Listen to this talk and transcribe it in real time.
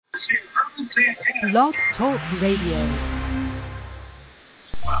Blog Talk Radio.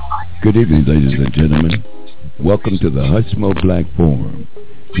 Good evening, ladies and gentlemen. Welcome to the Hushmo Black Forum.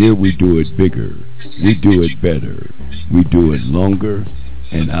 Here we do it bigger, we do it better, we do it longer,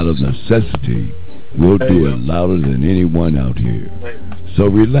 and out of necessity, we'll do it louder than anyone out here. So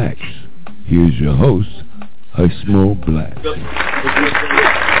relax. Here's your host, Hushmo Black.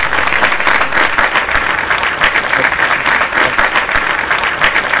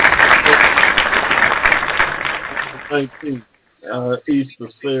 Easter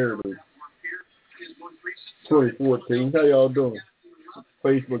Saturday, 2014. How y'all doing?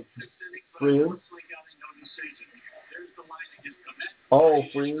 Facebook friends? All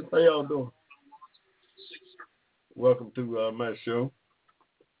friends, how y'all doing? Welcome to my show,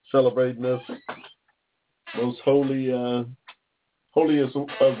 celebrating this most holiest of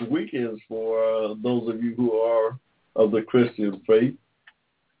the weekends for those of you who are of the Christian faith.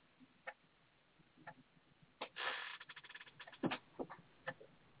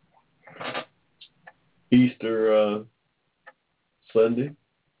 Easter Sunday,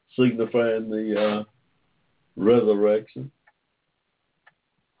 signifying the resurrection.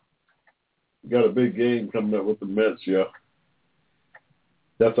 Got a big game coming up with the Mets, y'all.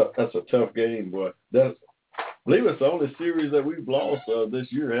 That's a tough game, boy. I believe it's the only series that we've lost this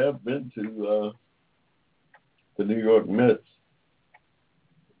year have been to the New York Mets.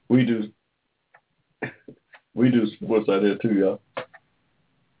 We do sports out here too, y'all.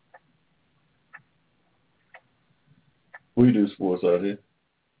 We do sports out here.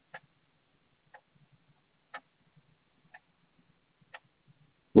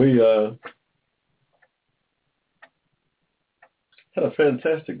 We had a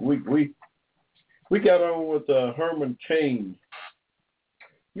fantastic week. We got on with Herman Cain.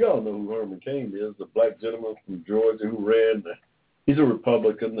 You all know who Herman Cain is, the black gentleman from Georgia who ran. He's a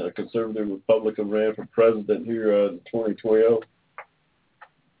Republican, a conservative Republican, ran for president here in 2012.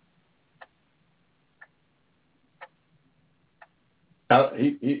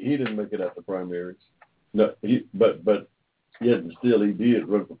 He didn't make it out the primaries. No, but yet and still he did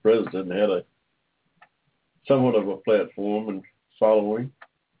run for president and had a somewhat of a platform and following.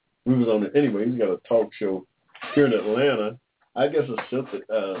 We was on it anyway. He's got a talk show here in Atlanta. I guess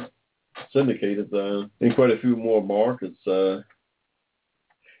it's syndicated in quite a few more markets.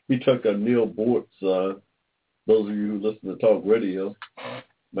 He took Neil Bortz. Those of you who listen to talk radio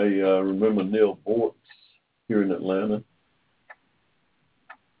may remember Neil Bortz here in Atlanta.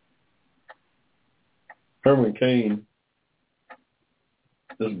 Herman Cain,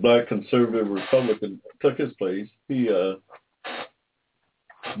 this black conservative Republican, took his place. He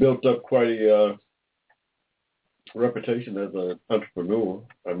built up quite a reputation as an entrepreneur.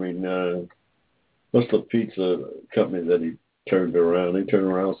 I mean, what's the pizza company that he turned around? He turned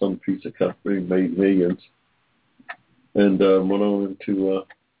around some pizza company, made millions, and went on into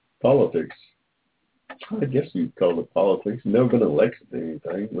politics. I guess you'd call it politics. Never been elected to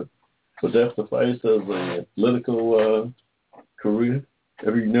anything, but that suffice as a political career?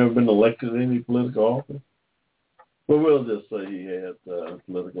 Have you never been elected to any political office? Well, we'll just say he had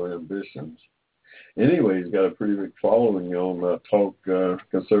political ambitions. Anyway, he's got a pretty big following on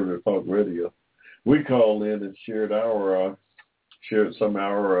conservative talk radio. We called in and shared some of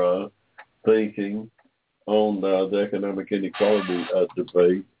our thinking on the economic inequality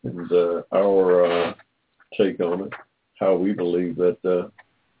debate and our take on it, how we believe that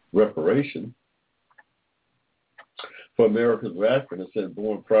reparation for Americans of African descent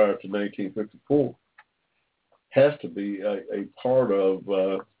born prior to 1954 has to be a part of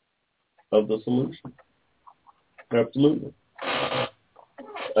the solution. Absolutely.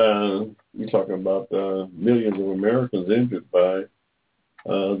 You're talking about millions of Americans injured by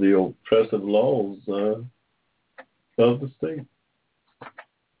the oppressive laws of the state.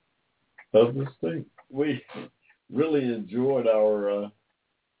 We really enjoyed our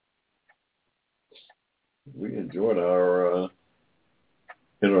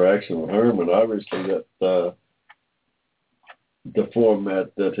interaction with Herman. Obviously, that the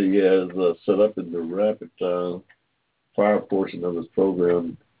format that he has set up in the rapid fire portion of his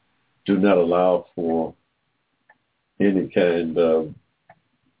program do not allow for any kind of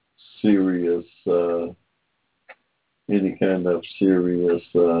serious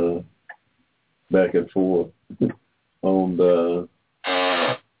back and forth on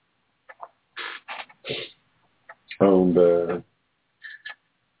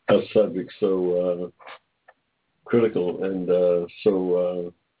a subject so critical and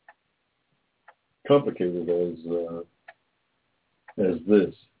so complicated as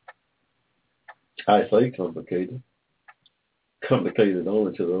this. I say complicated. complicated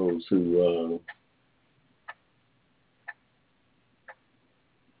only to those who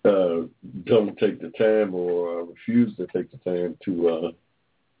don't take the time or refuse to take the time to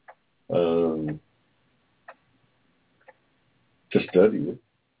study it,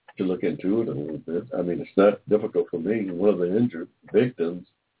 to look into it a little bit. I mean, it's not difficult for me. One of the injured victims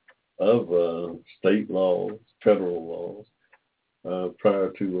of state laws, federal laws, prior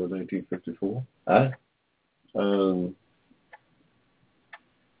to 1954. I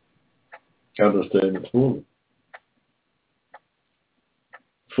understand it fully.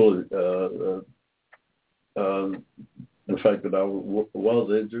 The fact that I was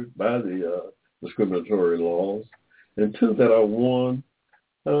injured by the discriminatory laws, and two, that I won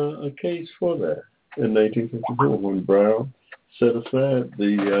a case for that in 1954 when Brown set aside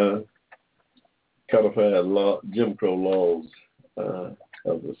the codified law, Jim Crow laws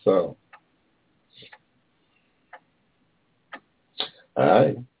of the South.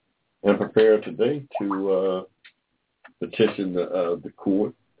 I am prepared today to petition the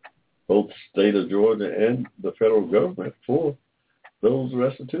court, both the state of Georgia and the federal government, for those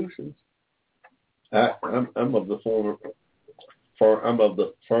restitutions. I'm of the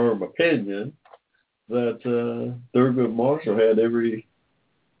firm opinion that Thurgood Marshall had every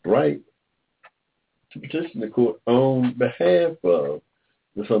right to petition the court on behalf of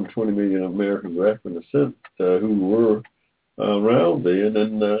the some 20 million Americans of African descent who were around then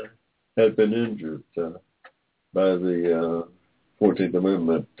and had been injured by the 14th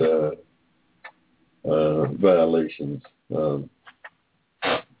Amendment violations.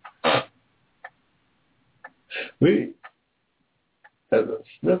 There's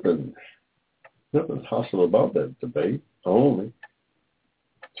nothing hostile about that debate. Only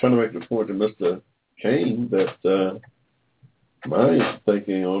trying to make the point to Mr. Kane that my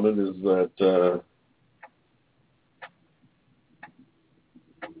thinking on it is that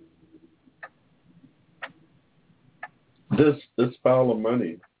this pile of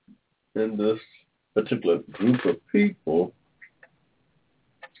money in this particular group of people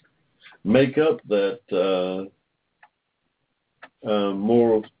make up that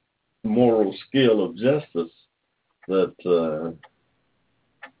moral scale of justice that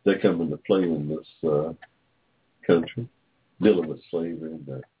come into play in this country, dealing with slavery and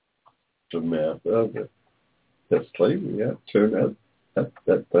the math of it. That slavery, yeah, turned out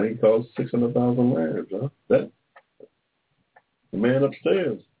that thing cost 600,000 lives. Huh? That the man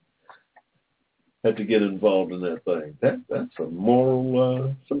upstairs had to get involved in that thing. That's a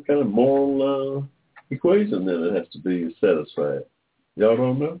moral, some kind of moral equation that it has to be satisfied. Y'all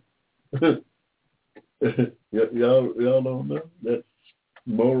don't know? y'all don't know? That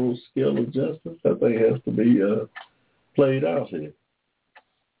moral scale of justice, that thing has to be played out here.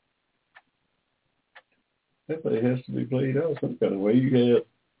 That thing has to be played out some kind of way. You have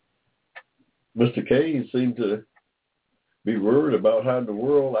Mr. Kane seemed to be worried about how in the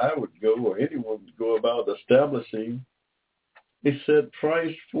world I would go or anyone would go about establishing a set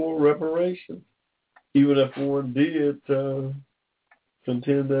price for reparations, even if one did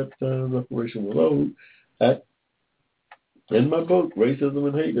contend that reparation was owed. In my book, Racism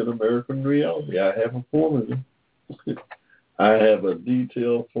and Hate in American Reality, I have a formula. I have a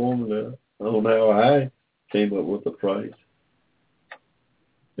detailed formula on how I came up with the price.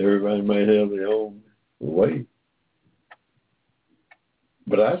 Everybody might have their own way.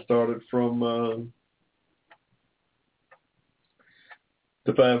 But I started from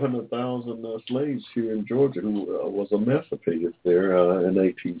the 500,000 slaves here in Georgia who was emancipated there in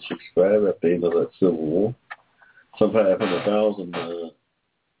 1865 at the end of that Civil War. Some 500,000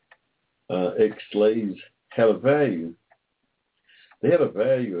 ex-slaves had a value. They had a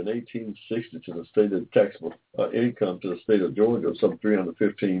value in 1860 to the state of taxable income to the state of Georgia of some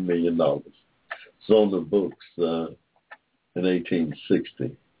 $315 million. It's on the books in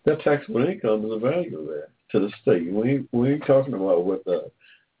 1860. That taxable income is a value of that to the state. We ain't talking about what the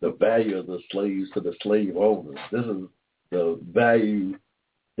value of the slaves to the slave owners. This is the value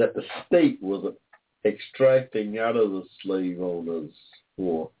that the state was extracting out of the slave owners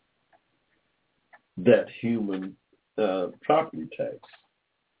for that human property tax,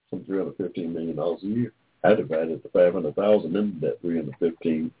 some $315 million a year. I divided the 500,000 into that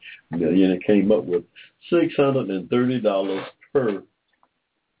 $315 million. It came up with $630 per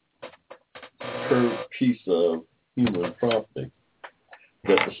piece of human property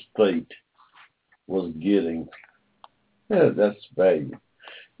that the state was getting. Yeah, that's value.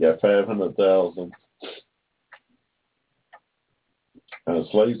 Yeah, 500,000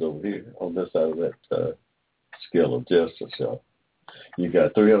 slaves over here on this side of that scale of justice, y'all. You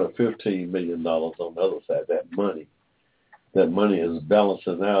got $315 million on the other side, that money. that money is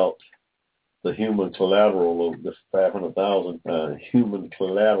balancing out the human collateral of this 500,000 human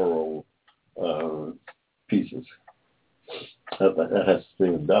collateral pieces. That has to stay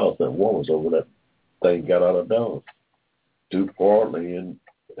in balance. That war was over. That thing got out of balance. Due partly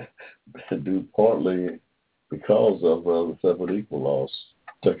because of the separate equal laws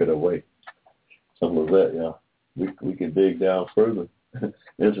took it away. Some of that, yeah. We can dig down further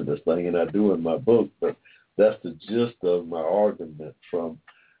into this thing, and I do in my book, but that's the gist of my argument from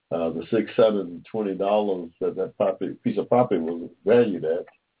the $620 that piece of property was valued at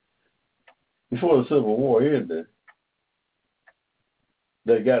before the Civil War ended.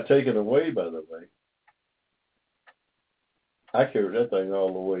 That got taken away, by the way. I carried that thing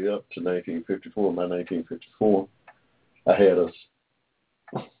all the way up to 1954. My 1954,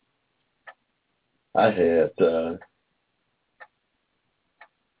 I had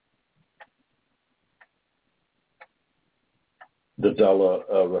the dollar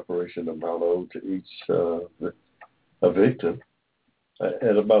reparation amount owed to each a victim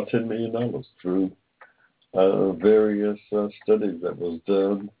at about $10 million through various studies that was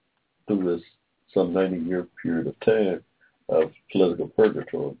done through this some 90-year period of time of political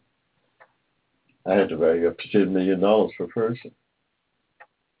purgatory. I had to value up to $10 million per person.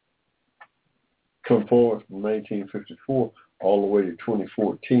 Come forward from 1954 all the way to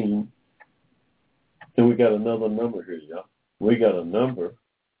 2014, and we got another number here, y'all. We got a number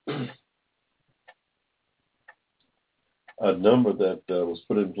that was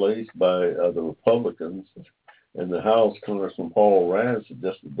put in place by the Republicans, and the House Congressman Paul Ryan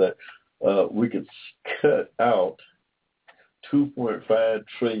suggested that we could cut out $2.5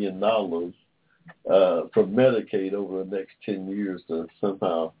 trillion from Medicaid over the next 10 years to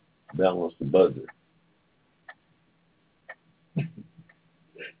somehow balance the budget.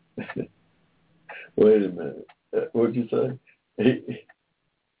 Wait a minute. What'd you say?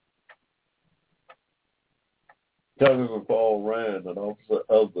 Congressman Paul Ryan, an officer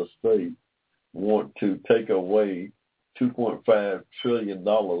of the state, want to take away $2.5 trillion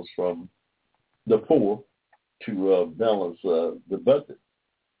from the poor to balance the budget.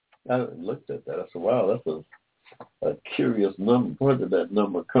 I looked at that. I said, wow, that's a curious number. Where did that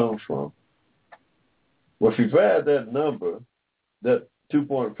number come from? Well, if you divide that number, that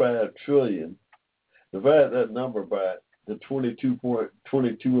 2.5 trillion, divide that number by the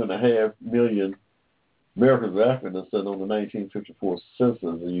 22.5 million Americans were African descent on the 1954 census,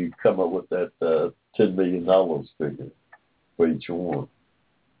 and you come up with that $10 million figure for each one.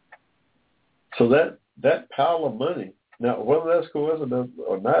 So that pile of money, now whether that's coincidence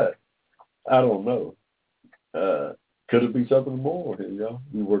or not, I don't know. Could it be something more here, y'all?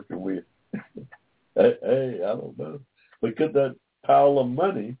 You working with? hey, I don't know. But could that pile of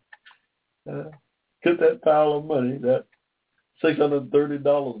money, that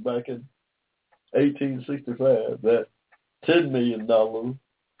 $630 back in 1865, that $10 million in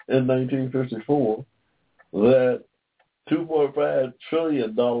 1954, that $2.5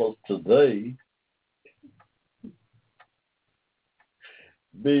 trillion today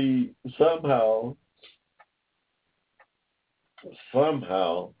be somehow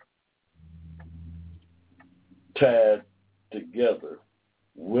tied together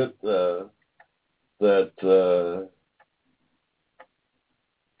with that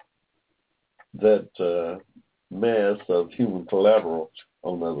mass of human collateral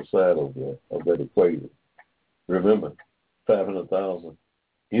on the other side of that equation. Remember, 500,000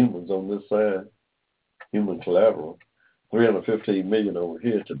 humans on this side, human collateral, 315 million over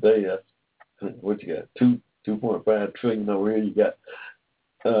here today. That's what you got, 2.5 trillion over here. You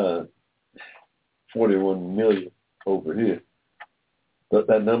got 41 million over here. But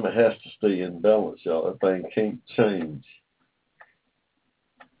that number has to stay in balance, y'all. That thing can't change.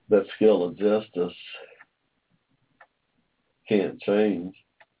 That scale of justice can't change.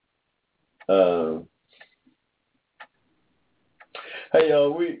 Hey,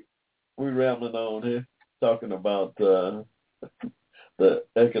 y'all, we rambling on here, talking about the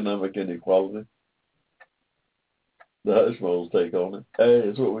economic inequality. The Hushmo's take on it. Hey,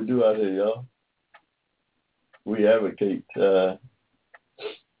 it's what we do out here, y'all. We advocate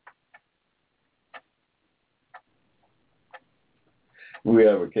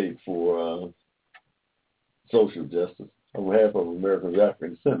for social justice on behalf of Americans of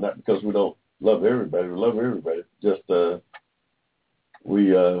African descent, not because we don't love everybody. We love everybody. Just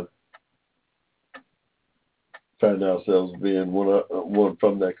we find ourselves being one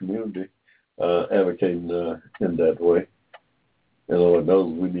from that community, advocating in that way. And Lord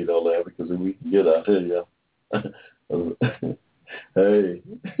knows we need all the advocacy we can get out here, y'all. Hey,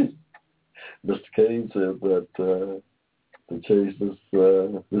 Mr. Kane said that to chase this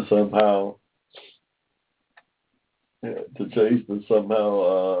somehow. To chase the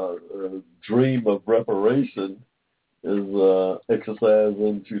somehow dream of reparation is exercise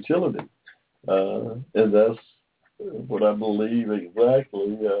in futility. And that's what I believe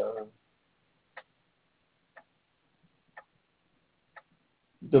exactly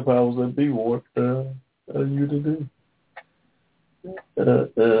the powers that be want you to do.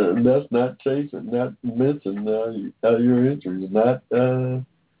 And that's not chasing, not mentioning your injuries, not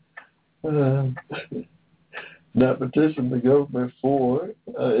petition the government for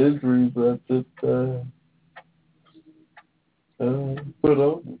injuries that it put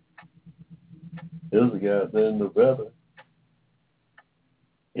on you. There's a guy there in Nevada.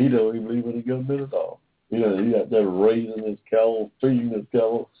 He don't even believe in the government at all. He got there raising his cattle, feeding his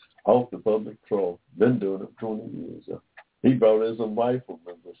cattle off the public trough. Been doing it for 20 years. He brought in some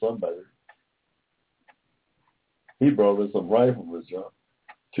riflemen or somebody. He brought in some riflemen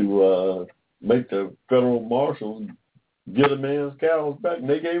to make the federal marshals get a man's cows back, and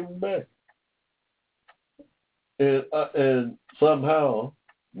they gave them back. And somehow,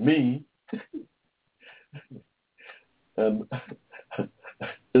 me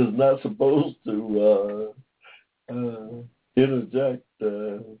is not supposed to interject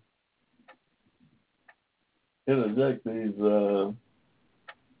these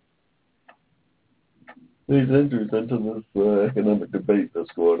injuries into this economic debate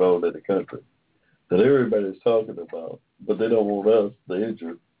that's going on in the country that everybody's talking about, but they don't want us, the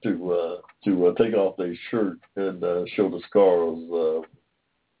injured, to take off their shirt and show the scars of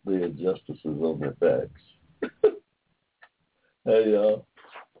the injustices on their backs. Hey,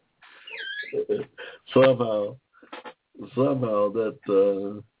 somehow that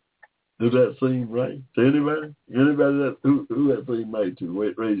do that seem right to anybody? Anybody that who that seem right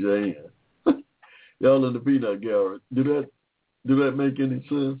to? Raise your hand. Y'all in the peanut gallery. Do that make any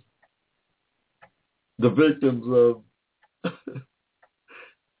sense? The victims of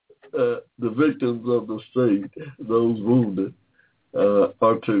the state, those wounded,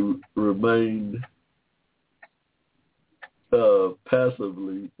 are to remain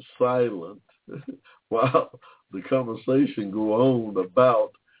passively silent while the conversation go on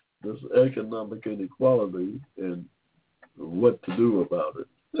about this economic inequality and what to do about it.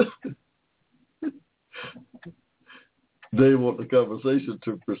 They want the conversation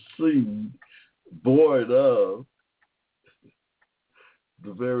to proceed void of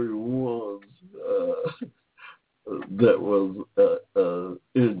the very ones that was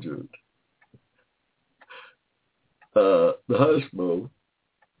injured. The Hushmo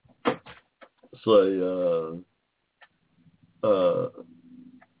say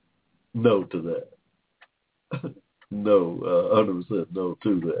no to that. No, 100% no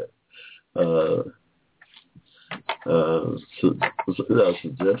to that. I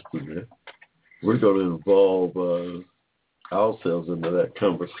suggested that we're going to involve ourselves into that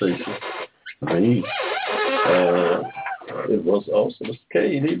conversation. It was also Mr.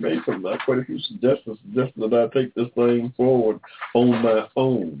 Kane. He made quite a few suggestions that I take this thing forward on my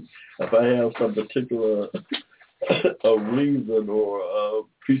own. If I have some particular a reason or a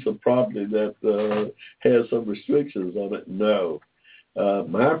piece of property that has some restrictions on it, no.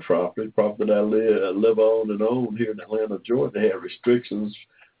 My property that I live on and own here in Atlanta, Georgia, had restrictions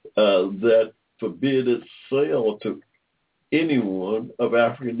that forbid its sale to anyone of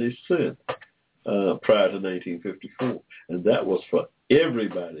African descent prior to 1954. And that was for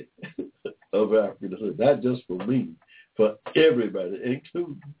everybody of African descent, not just for me, for everybody,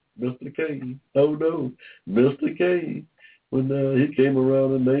 including Mr. Kane. Oh, no, Mr. Kane, when he came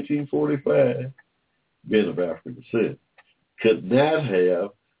around in 1945, being of African descent, could not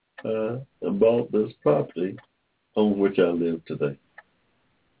have bought this property on which I live today.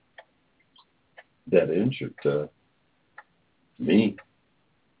 That injured me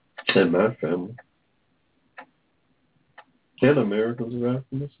and my family and Americans of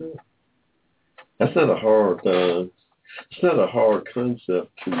African descent. That's not a hard. It's not a hard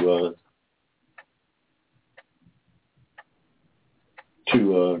concept to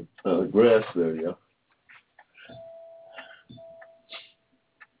grasp there, yeah.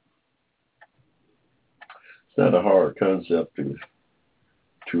 It's not a hard concept to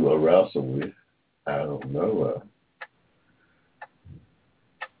wrestle with. I don't know.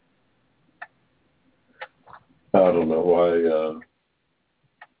 I don't know why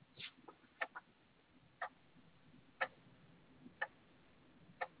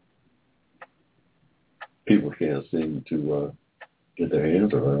people can't seem to get their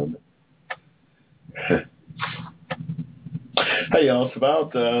hands around it. Hey, y'all, it's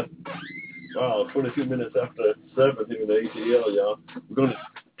about Wow, 22 minutes after 7 here in the ATL, y'all. We're going to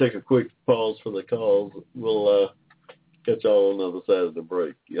take a quick pause for the calls. We'll catch y'all on the other side of the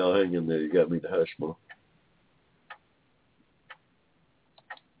break. Y'all hang in there. You got me to Hushmo.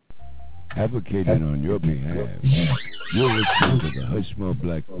 Advocating on your behalf, you're listening to the Hushmo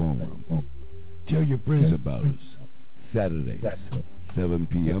Black Forum. Tell your friends about us. Saturdays, 7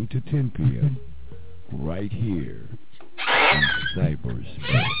 p.m. to 10 p.m. right here in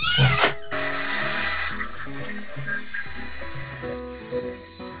cyberspace.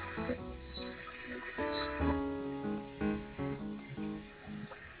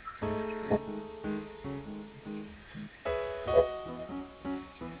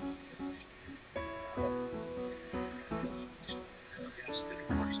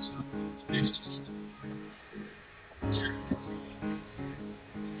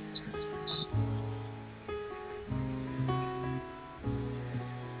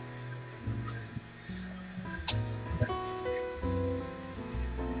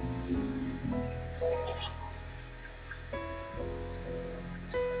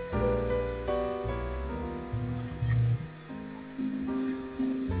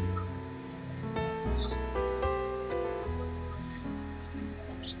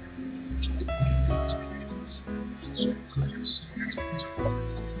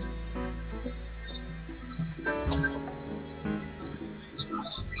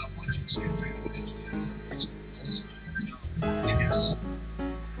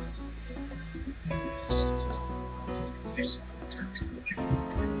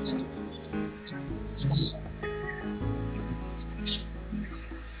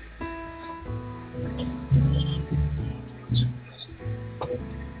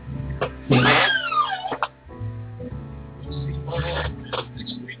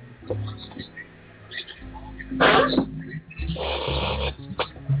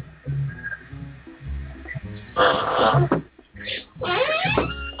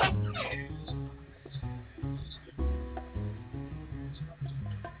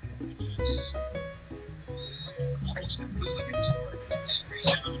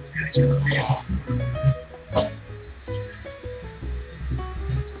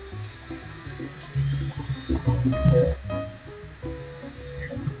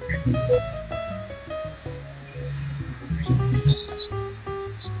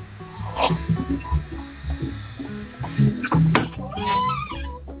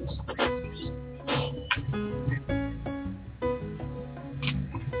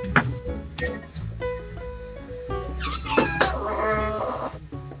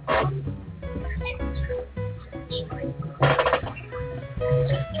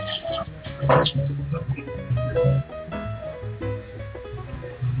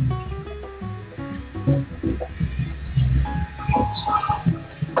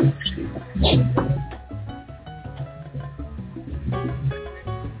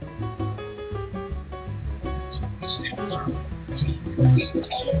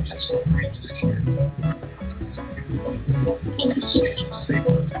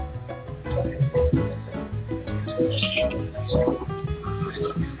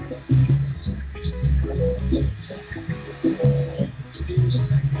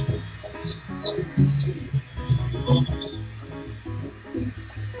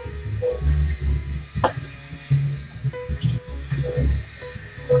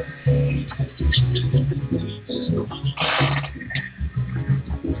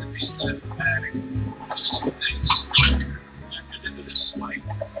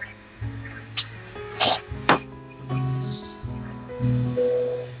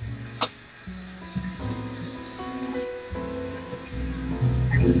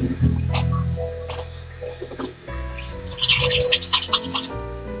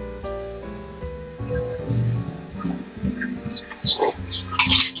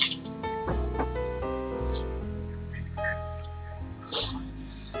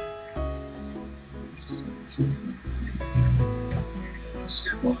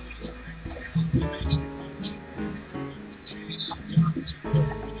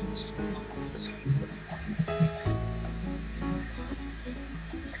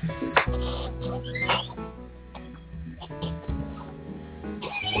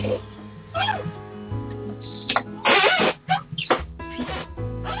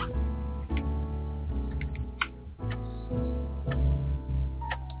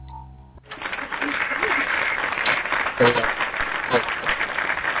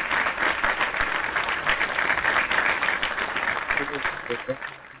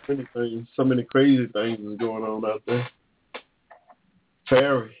 So many crazy things is going on out there.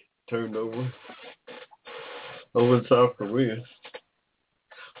 Ferry turned over in South Korea.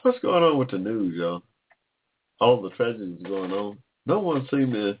 What's going on with the news, y'all? All the tragedies going on. No one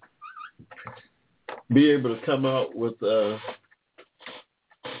seemed to be able to come out with the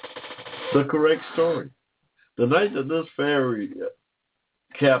correct story. The night that this ferry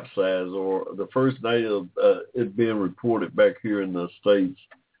capsized, or the first night of it being reported back here in the States,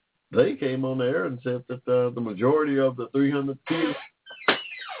 they came on the air and said that the majority of the 300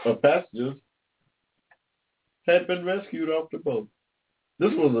 passengers had been rescued off the boat.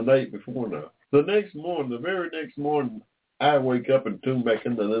 This was the night before now. The next morning, the very next morning, I wake up and tune back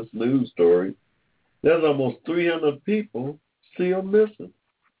into this news story. There's almost 300 people still missing.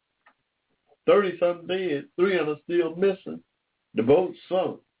 30-something dead, 300 still missing. The boat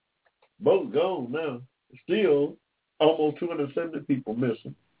sunk. Boat gone now. Still almost 270 people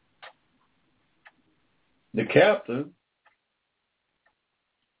missing. The captain,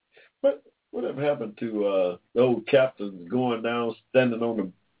 whatever happened to the old captains going down, standing on the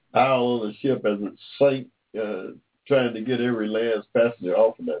aisle of the ship as it sank, trying to get every last passenger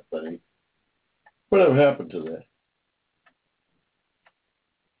off of that thing? Whatever happened to that?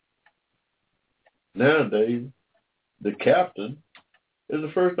 Nowadays, the captain is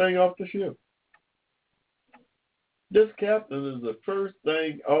the first thing off the ship. This captain is the first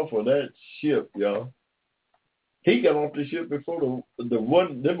thing off of that ship, y'all. He got off the ship before they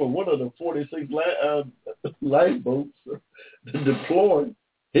were one of the 46 lifeboats deployed.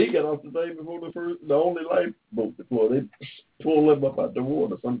 He got off the thing before the only lifeboat deployed. They pulled him up out the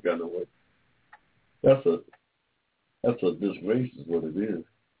water some kind of way. That's a disgrace, is what it is.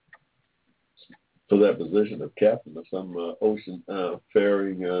 For that position of captain of some ocean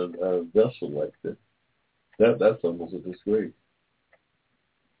faring vessel like that. That's almost a disgrace.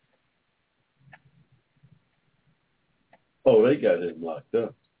 Oh, they got him locked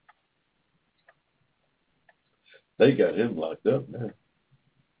up. They got him locked up now.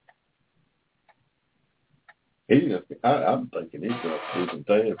 I'm thinking he's going to do some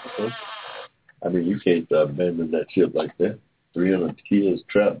time for something. I mean, you can't abandon that ship like that. 300 kids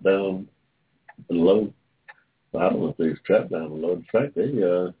trapped down below. I don't know if they was trapped down below. In fact,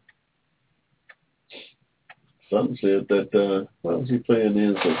 some said that, why was he playing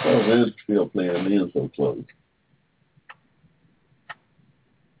in so close? Why was Anfield playing in so close?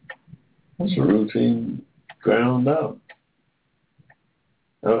 That's a routine ground out.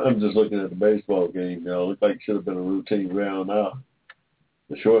 I'm just looking at the baseball game now. It looked like it should have been a routine ground out.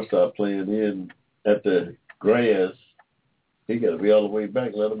 The shortstop playing in at the grass, he got to be all the way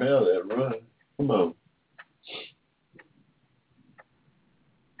back. Let him out of that run. Come on.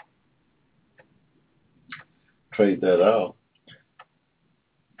 Trade that out.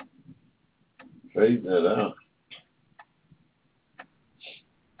 Trade that out.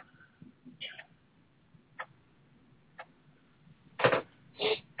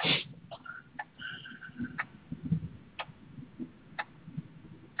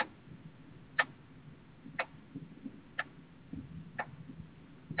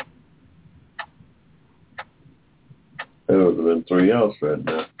 There would have been 3 outs right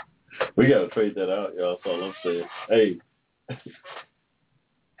now. We got to trade that out, y'all. That's all I'm saying. Hey.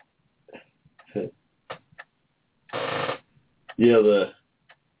 Yeah, the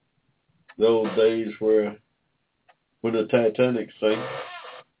old days when the Titanic sank,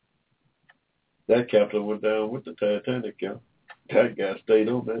 that captain went down with the Titanic, y'all. That guy stayed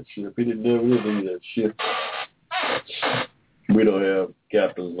on that ship. He didn't never leave that ship. We don't have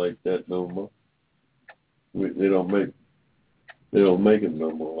captains like that no more. They don't make it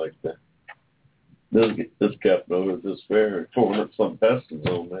no more like that. This captain over at this ferry, 400-something passengers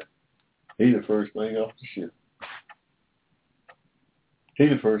on that. He the first thing off the ship. He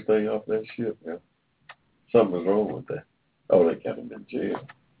the first thing off that ship, yeah. Something's wrong with that. Oh, they got him in jail.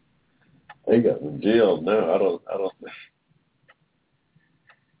 They got him in jail now. I don't.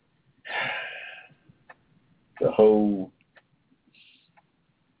 The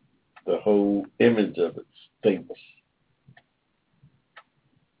whole image of it stinks.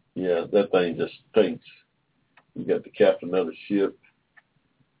 Yeah, that thing just stinks. You got the captain of the ship.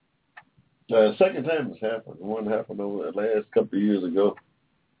 Second time it's happened. One happened over the last couple of years ago.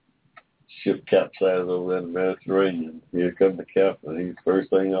 Ship capsized over in the Mediterranean. Here comes the captain. He's first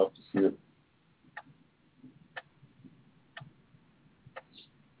thing off the ship.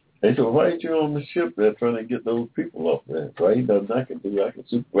 They said, why ain't you on the ship there trying to get those people off there? So ain't nothing I can do. I can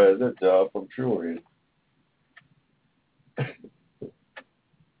supervise that job from shore here.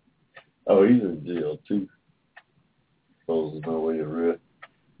 Oh, he's in jail too. So there's no way to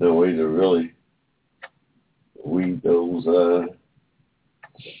really weed those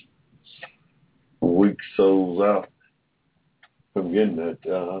weak souls out. from getting that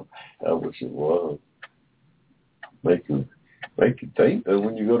job. I wish it was. Make you think that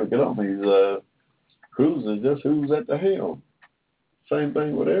when you go to get on these cruises, just who's at the helm. Same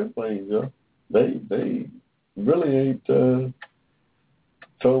thing with airplanes, They really ain't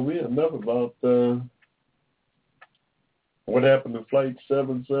told me enough about what happened to Flight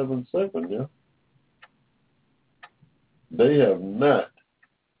 777, They have not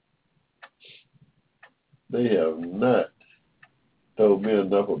told me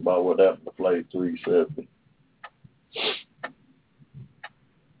enough about what happened to Flight 370.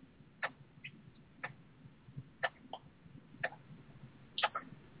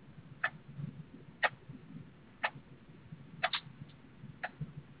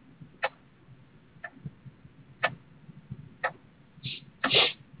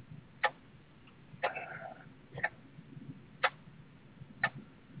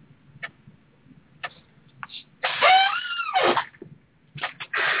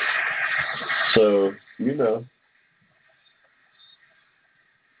 So,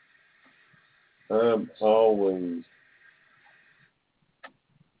 I'm always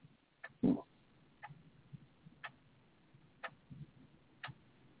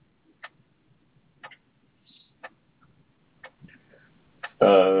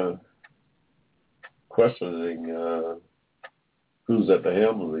questioning who's at the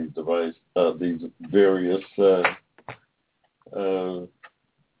helm of these various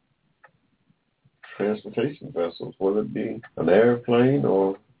transportation vessels, whether it be an airplane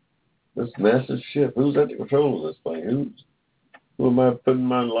or this massive ship. Who's at the control of this thing? Who am I putting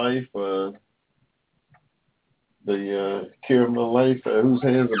my life, the care of my life, whose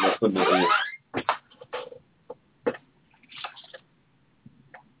hands am I putting it in?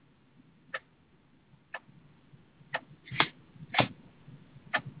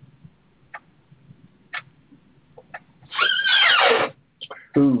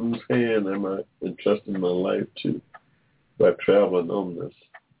 Whose hand am I entrusting my life to by traveling on this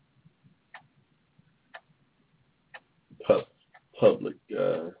public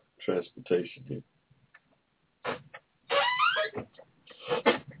transportation here?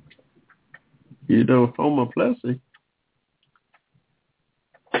 Homer Plessy,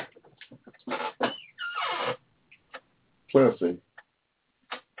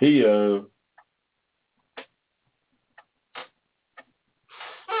 he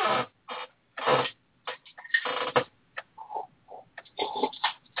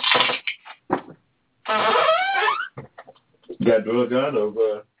got drug out of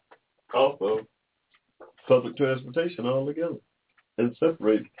off of public transportation altogether and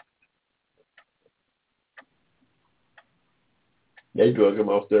separated. They drug him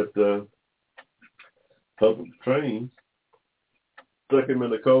off that public train, stuck him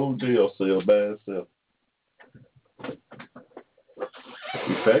in a cold jail cell by himself,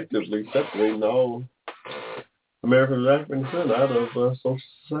 effectively separating all American African descent out of social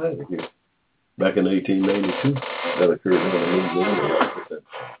society here. Back in 1892, that occurred in Louisiana.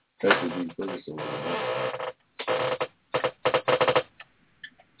 That's what these Ferguson was about.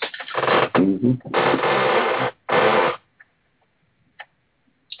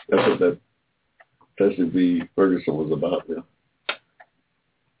 That's what that Plessy v. Ferguson was about,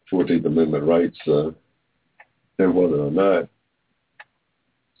 14th Amendment rights, and whether or not,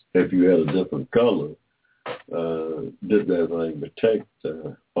 if you had a different color, did that thing protect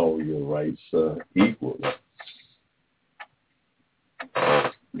all your rights equally?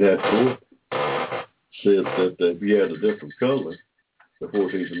 That court said that if you had a different color, the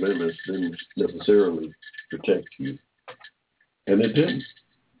 14th Amendment didn't necessarily protect you. And it didn't.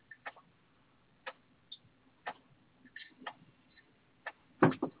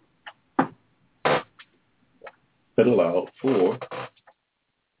 It allowed for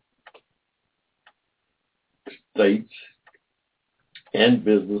states and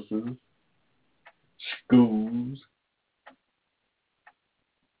businesses, schools,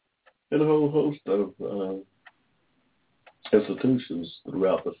 and a whole host of institutions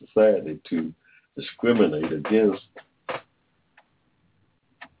throughout the society to discriminate against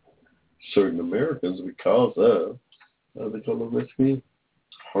certain Americans because of the color of their skin,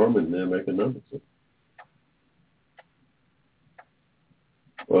 harming them economically.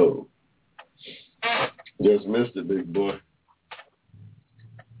 Whoa. Just missed it, big boy.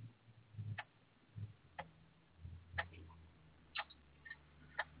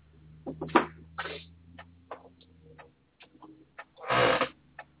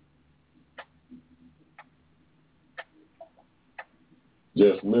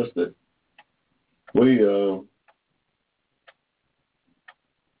 Just missed it. We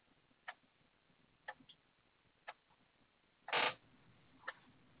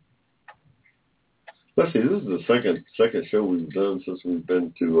Let's see, this is the second show we've done since we've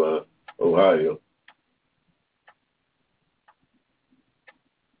been to Ohio.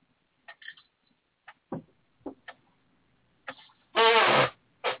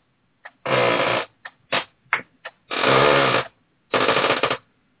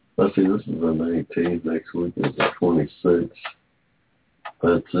 Let's see, this is the 19th. Next week is the 26th.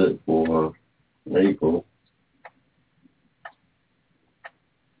 That's it for April.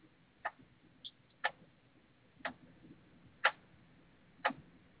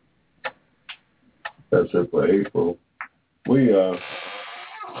 That's it for April.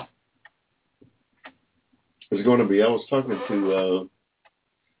 It's going to be, I was talking to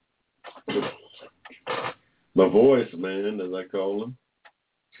my voice man, as I call him.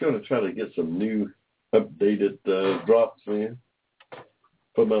 It's going to try to get some new updated drops in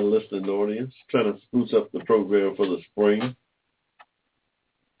for my listening audience, trying to spruce up the program for the spring.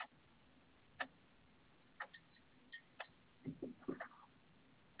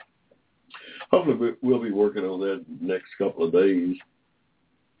 Hopefully we'll be working on that next couple of days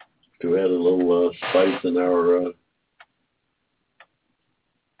to add a little spice in our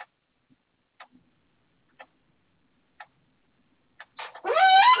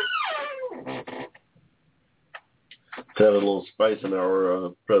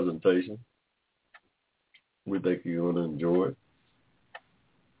presentation. We think you're going to enjoy it.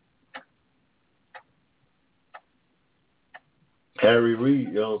 Harry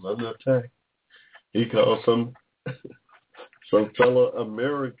Reid, y'all's under attack. He called some fellow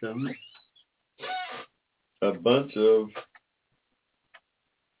Americans a bunch of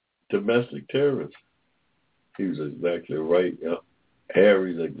domestic terrorists. He was exactly right. Yeah.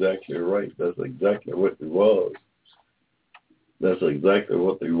 Harry's exactly right. That's exactly what he was. That's exactly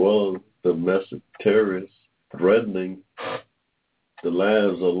what they was. Domestic terrorists threatening the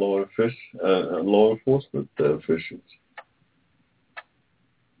lives of law enforcement officials.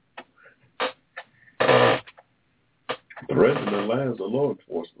 Threatening the lives of law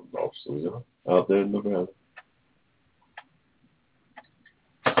enforcement officers, out there in the valley.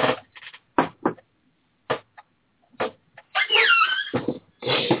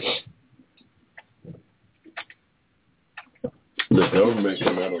 The government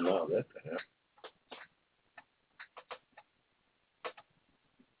cannot allow that to happen.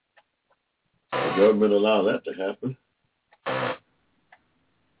 The government allow that to happen.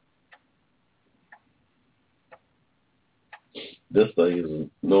 This thing is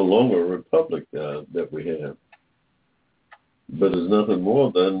no longer a republic that we have, but it's nothing more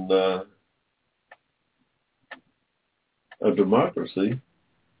than a democracy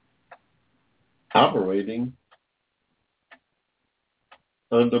operating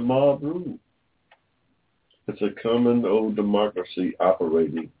under mob rule. It's a common old democracy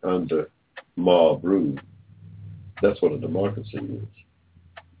operating under mob rule. That's what a democracy is.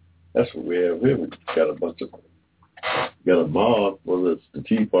 That's what we have here. We've got a mob, whether it's the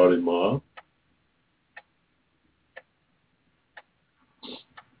Tea Party mob,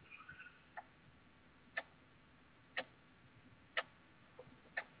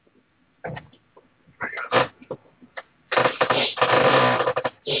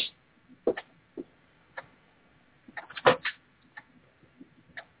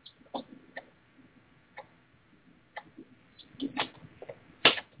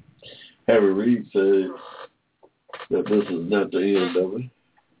 Harry Reid said that this is not the end of it.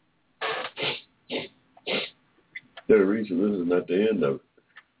 Harry Reid said this is not the end of it.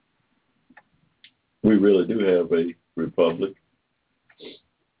 We really do have a republic.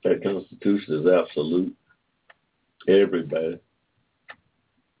 That Constitution is absolute. Everybody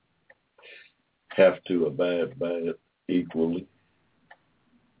have to abide by it equally.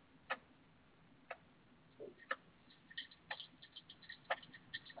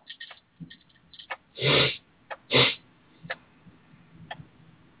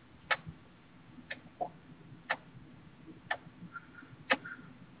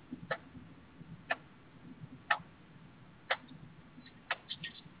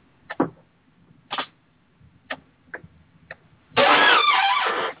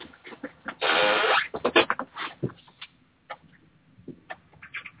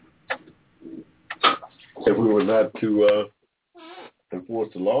 If we were not to enforce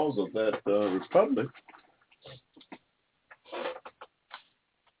the laws of that republic,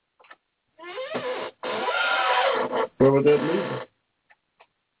 where would that leave us?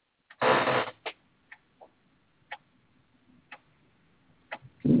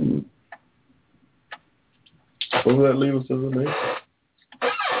 Where would that leave us as a nation?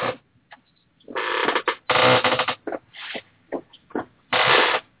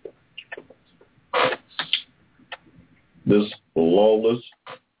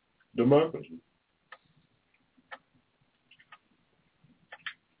 democracy.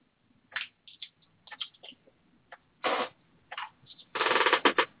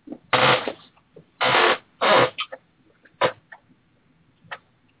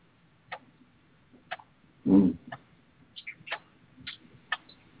 Mm.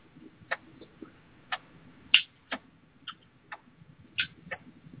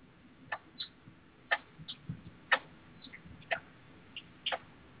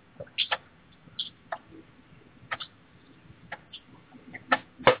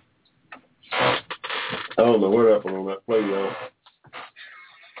 I don't know what happened on that play, y'all.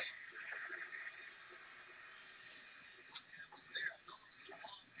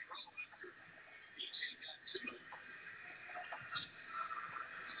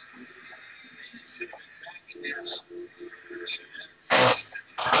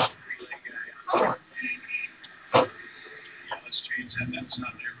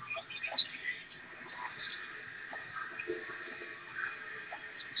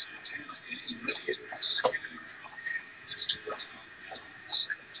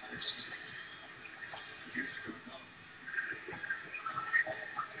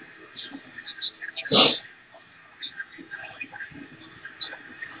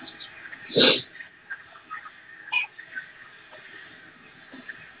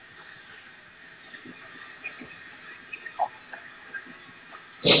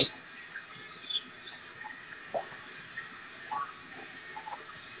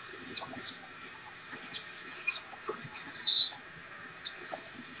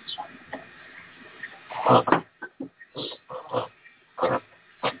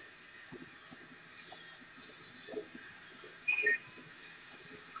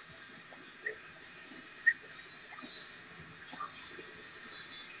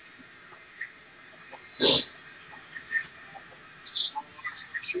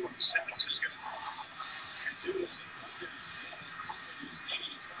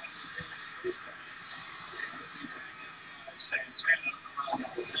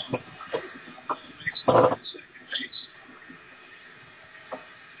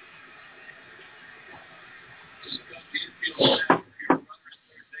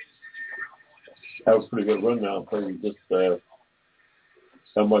 That was a pretty good rundown for you. Just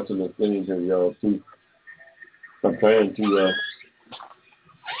how much of the things here, y'all, too. I'm trying to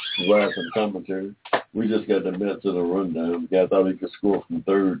provide some commentary. We just got the Mets in a rundown. The guy thought he could score from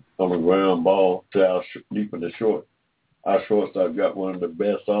third on a ground ball to our deep in the short. Our shortstop got one of the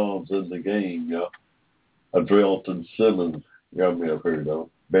best arms in the game, y'all. Adrelton Simmons got me up here, though.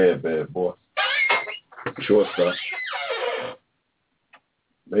 Bad boy. Shortstop.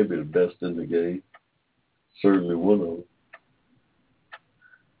 Maybe the best in the game. Certainly one of them.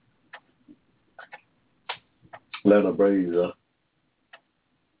 Atlanta Braves,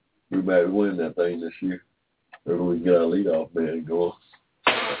 we might win that thing this year. If we get our leadoff man going.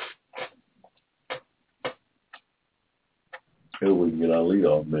 If we can get our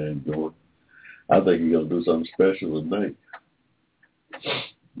leadoff man going. I think he's going to do something special tonight.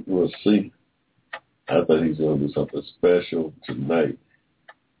 We'll see. I think he's going to do something special tonight.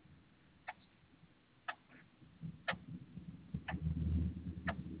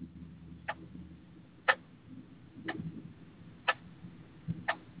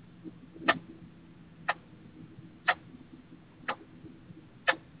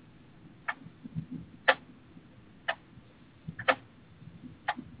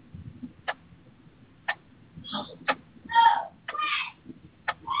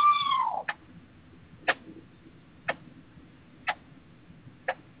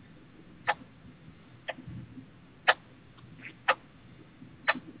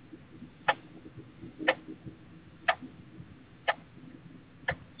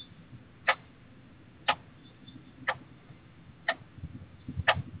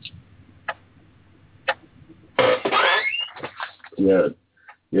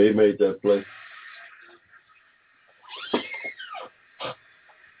 Yeah, he made that play.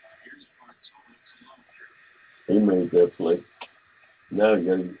 He made that play. Now he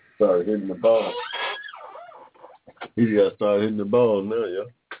got to start hitting the ball. He's got to start hitting the ball now, y'all.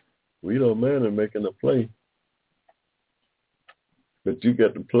 We don't mind him making a play. But you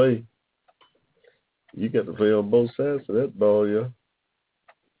got to play. You got to play on both sides of that ball, y'all.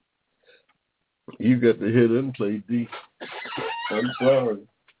 You got to hit and play deep. I'm sorry.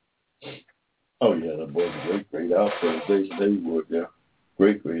 Oh, yeah, that boy's a great outfielder. Jason Haywood, yeah.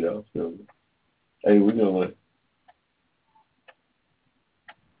 Great outfielder. Hey, we're going to...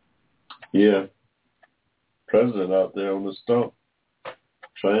 Yeah. President out there on the stump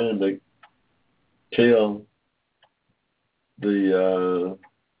trying to tell the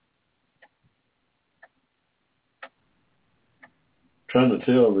trying to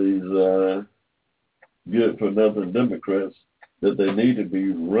tell these good for nothing Democrats that they need to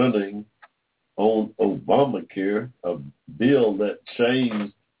be running on Obamacare, a bill that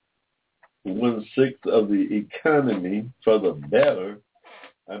changed 1/6 of the economy for the better,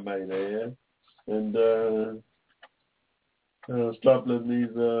 I might add, and stop letting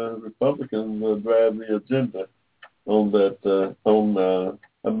these Republicans drive the agenda on that.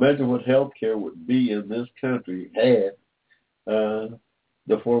 Imagine what health care would be in this country had the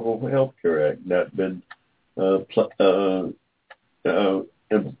Affordable Health Care Act not been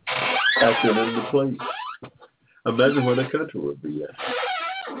acted into place. Imagine where the country would be at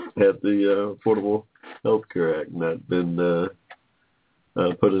had the Affordable Health Care Act not been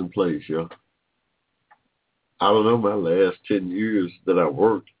put in place, y'all. I don't know, my last 10 years that I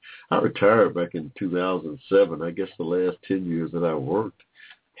worked, I retired back in 2007. I guess the last 10 years that I worked,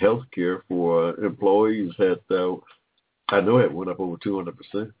 health care for employees had, I know it went up over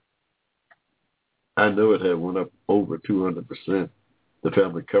 200%. I know it had went up over 200%. The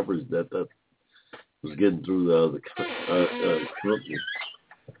family coverage that was getting through the company.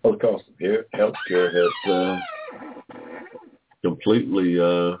 The cost of health care has completely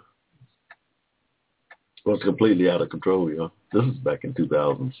was completely out of control, y'all. This is back in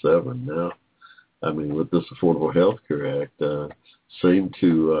 2007 now. I mean, with this Affordable Health Care Act, seemed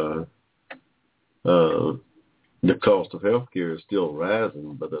to the cost of health care is still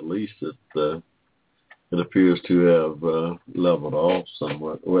rising, but at least it appears to have leveled off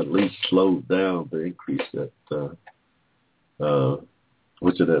somewhat, or at least slowed down the increase that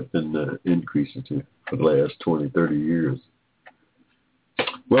which it had been increasing to for the last 20, 30 years.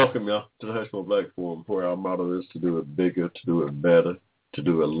 Welcome, y'all, to the Hushmo Black Forum, where our motto is to do it bigger, to do it better, to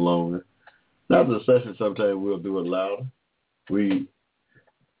do it longer. Now, the session, sometimes we'll do it louder. We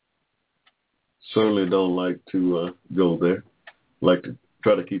certainly don't like to go there. Like to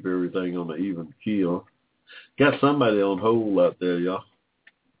try to keep everything on the even keel. Got somebody on hold out there, y'all.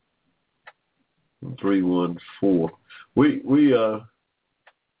 314.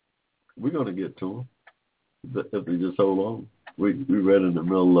 We're gonna get to them if they just hold on. We read in the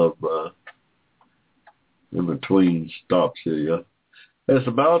middle of in between stops here, y'all. It's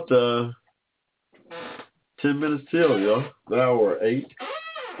about 10 minutes till, y'all. Hour 8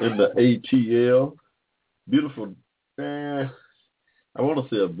 in the ATL. Beautiful. I want to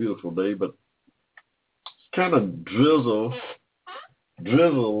say a beautiful day, but it's kind of drizzling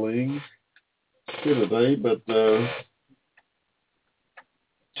here today. But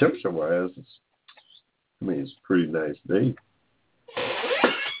temperature-wise, it's a pretty nice day.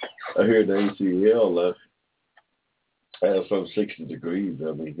 I hear the ATL has some 60 degrees.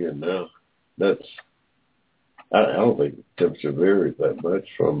 I mean, here now. That's I don't think the temperature varies that much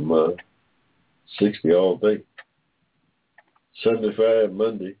from 60 all day. 75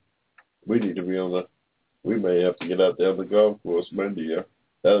 Monday. We need to be we may have to get out there on the golf course Monday. Yeah.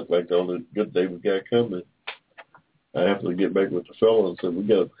 That looks like the only good day we got coming. I have to get back with the fellas and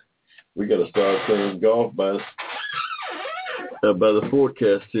say we got to start playing golf by the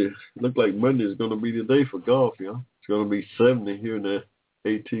forecast here. Look like Monday is going to be the day for golf, yeah. It's going to be 70 here in the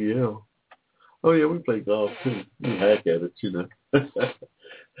ATL. Oh yeah, we play golf too. We hack at it, you know.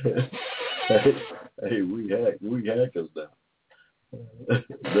 hey, we hackers now,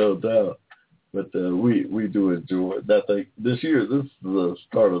 no doubt. But we do enjoy it. I think this year, this is the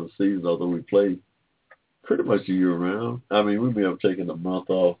start of the season. Although we play pretty much year round. I mean, we may have taken a month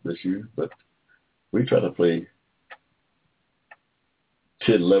off this year, but we try to play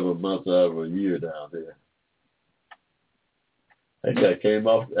 10, 11 months out of a year down there. That guy came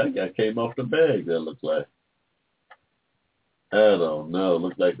off the bag, that looked like. I don't know.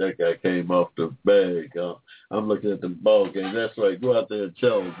 Looked like that guy came off the bag. I'm looking at the ball game. That's right. Go out there and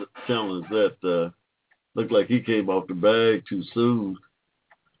challenge that. Looked like he came off the bag too soon.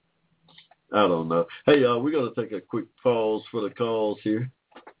 I don't know. Hey, y'all, we're going to take a quick pause for the calls here.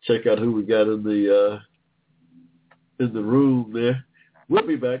 Check out who we got in the room there. We'll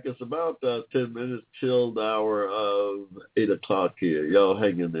be back. It's about 10 minutes till the hour of 8 o'clock here. Y'all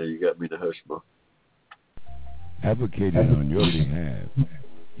hang in there. You got me to Hushmo. Advocating on your behalf,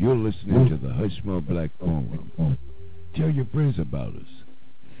 you're listening to the Hushmo Black Forum. Tell your friends about us.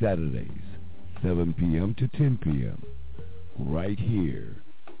 Saturdays, 7 p.m. to 10 p.m. right here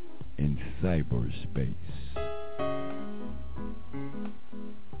in cyberspace.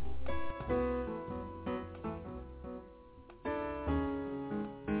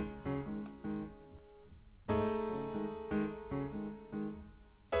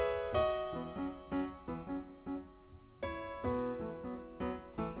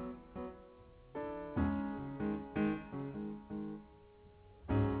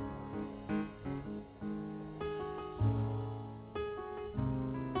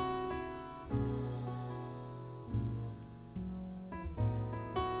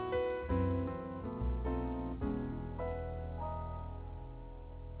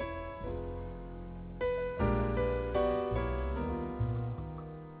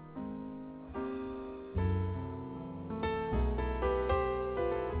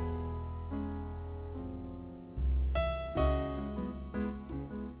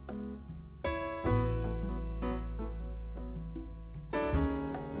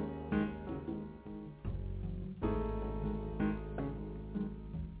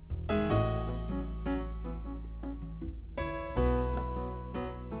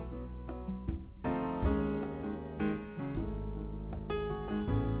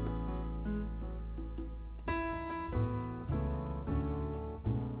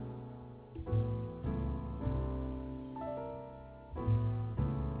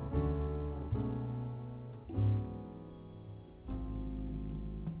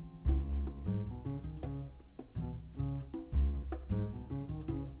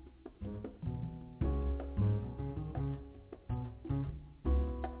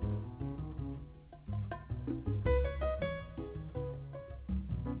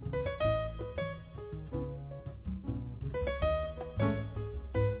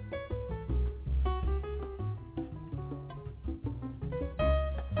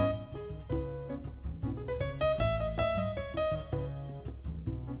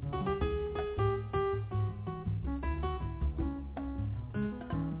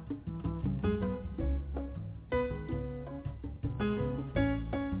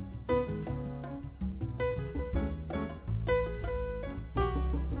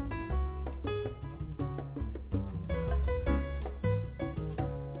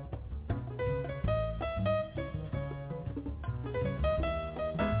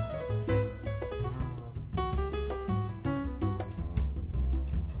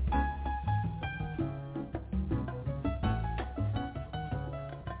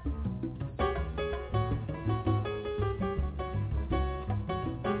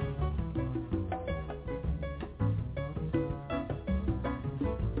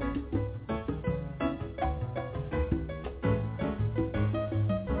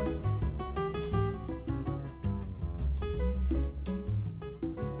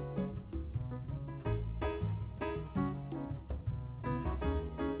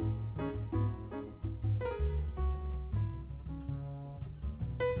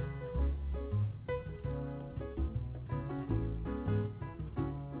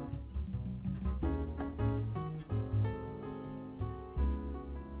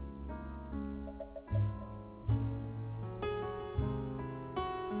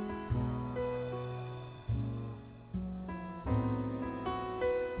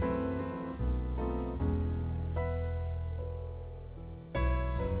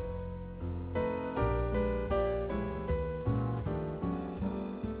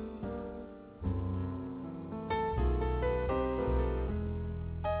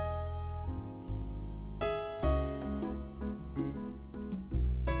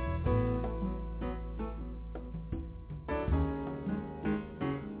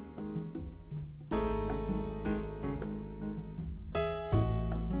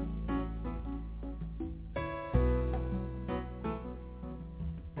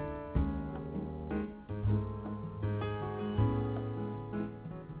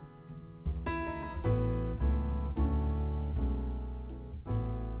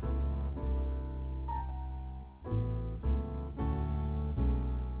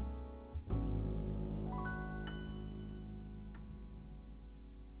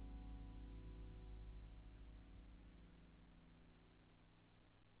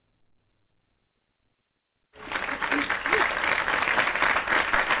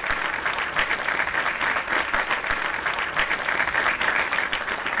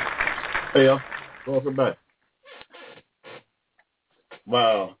 Hey, y'all. Welcome back.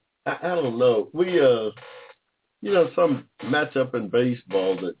 Wow. I don't know. We, some matchup in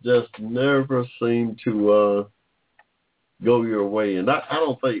baseball that just never seem to go your way. And I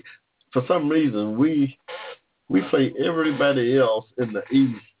don't think, for some reason, we play everybody else in the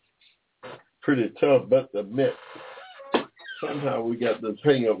East pretty tough, but the Mets. Somehow we got this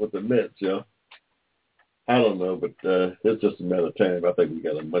hang up with the Mets, yeah. I don't know, but it's just a matter of time. I think we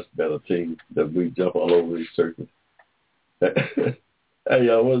got a much better team that we jump all over these circuits. Hey,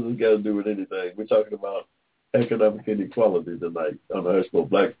 y'all, what does this got to do with anything? We're talking about economic inequality tonight on the Hushmo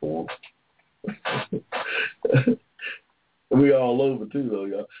Black Forum. We all over, too, though,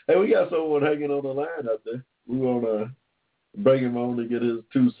 y'all. Hey, we got someone hanging on the line out there. We want to bring him on to get his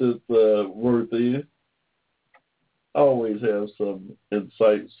 2 cents worth in. Always have some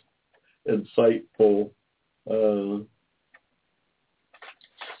insightful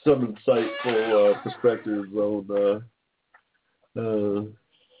perspectives on the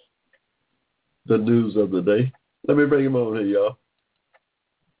news of the day. Let me bring him on here, y'all.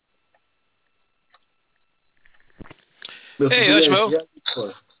 Mr. Hey, Hushmo.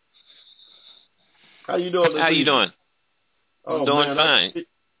 How you doing? How you doing? I'm doing fine.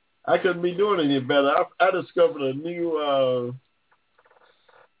 I couldn't be doing any better. I discovered a new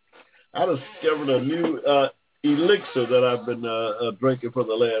elixir that I've been drinking for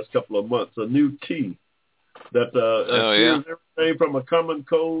the last couple of months. A new tea that cures everything from a common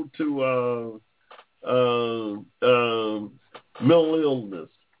cold to mental illness.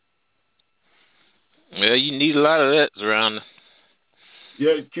 Well, you need a lot of that around.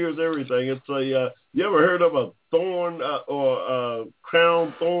 Yeah, it cures everything. It's a you ever heard of a thorn or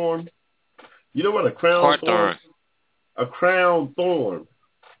crown thorn? You know what a crown thorn? A crown thorn.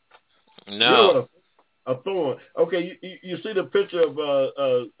 No. You know what a thorn? Okay, you see the picture of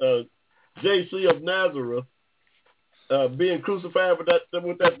J.C. of Nazareth being crucified with that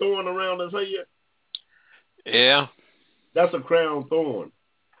thorn around his head? Yeah. That's a crown thorn.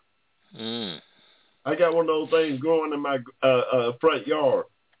 I got one of those things growing in my front yard.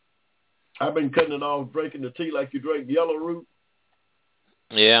 I've been cutting it off, drinking the tea like you drink yellow root.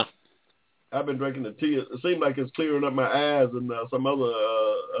 Yeah. I've been drinking the tea. It seems like it's clearing up my eyes and some other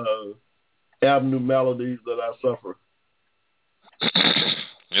abnormalities that I suffer.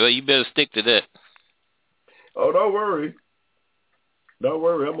 Well, you better stick to that. Oh, don't worry. Don't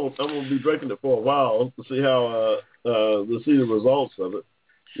worry. I'm gonna be drinking it for a while to see how to see the results of it.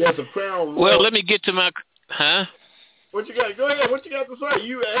 Yeah, it's a crown. Well, let me get to my What you got? Go ahead. What you got to say?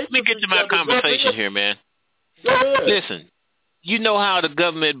 Let me get to my conversation here, man. Go ahead. Listen, you know how the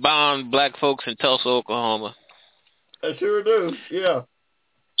government bombed black folks in Tulsa, Oklahoma? I sure do. Yeah.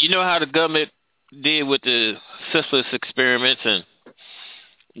 You know how the government did with the syphilis experiments, and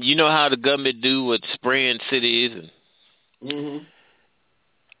you know how the government do with spraying cities. And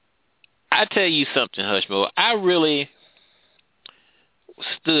I tell you something, Hushmo. I really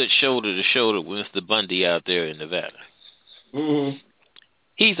stood shoulder to shoulder with Mr. Bundy out there in Nevada.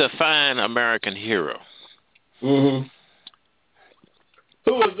 He's a fine American hero. Who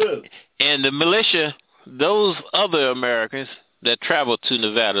is this? And the militia, those other Americans that traveled to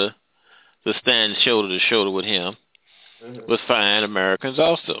Nevada to stand shoulder to shoulder with him, was fine Americans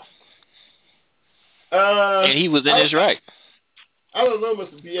also. And he was in his right. I don't know,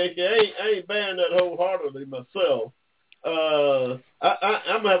 Mr. Pieke. I ain't buying that wholeheartedly myself. I'm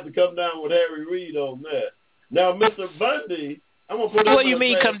going to have to come down with Harry Reid on that. Now, Mr. Bundy, I'm going to put What do you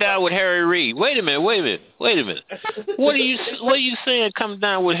mean come down with Harry Reid? Wait a minute. What are you saying come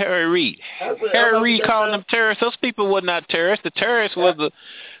down with Harry Reid? Harry Reid calling them terrorists. Those people were not terrorists. The terrorists were the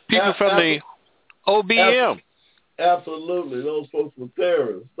people from the OBM. Absolutely. Those folks were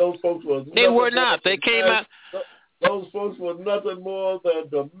terrorists. Those folks were They were not. They came out. Those folks were nothing more than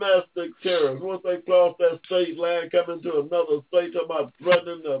domestic terrorists. Once they crossed that state line, come into another state, talking about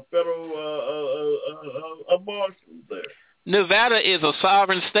threatening the federal marshals there. Nevada is a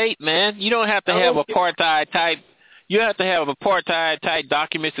sovereign state, man. You don't have to have apartheid type. You have to have apartheid type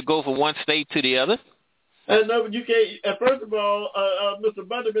documents to go from one state to the other. And no, you can't. First of all, Mr.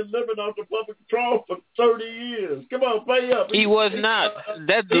 Bundy been living off the public control for 30 years. Come on, pay up. He was not.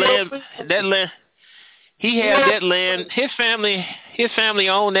 That land. He had that land. His family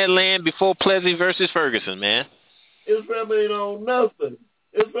owned that land before Plessy versus Ferguson, man. His family ain't owned nothing.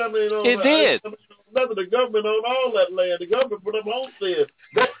 His family ain't owned nothing. It did. Nothing. The government owned all that land. The government put up homesteads.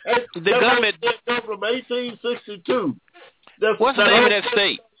 The government from 1862. What's the name of that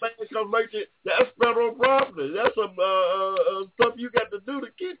state? That's federal property. That's some stuff you got to do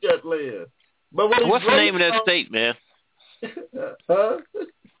to keep that land. But what's the name of that state, man? Huh?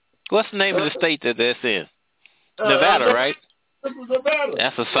 What's the name of the state that that's in? Nevada, right? This is Nevada.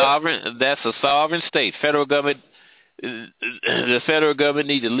 That's a sovereign state. The federal government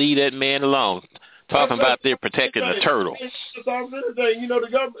need to leave that man alone. Talking about they're protecting the turtle. That's all anything. You know,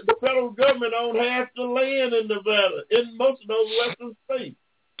 the federal government owns half the land in Nevada, in most of those western states.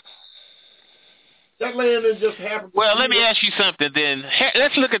 That land is just happened. Well, let me ask you something then.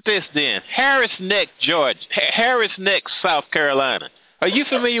 Let's look at this then. Harris Neck, South Carolina. Are you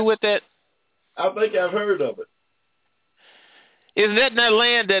familiar with that? I think I've heard of it. Is that not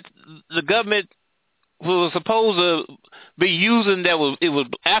land that the government was supposed to be using? It was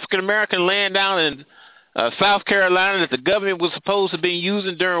African American land down in South Carolina that the government was supposed to be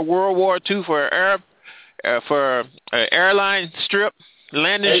using during World War II for airline strip,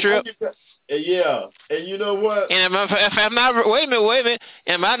 landing strip. Yeah, and you know what? And if I'm not, wait a minute.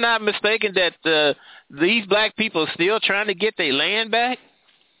 Am I not mistaken that these black people are still trying to get their land back?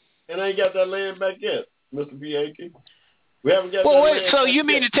 And I ain't got that land back yet, Mr. Bianchi. We haven't got. Well, wait. So you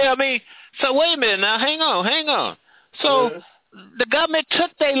mean to tell me? So wait a minute now. Hang on. So the government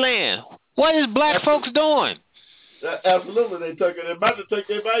took their land. What is black folks doing? Absolutely, they took it. They're about to take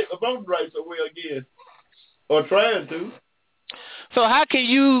their voting rights away again, or trying to. So how can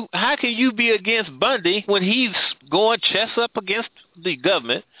you be against Bundy when he's going chest up against the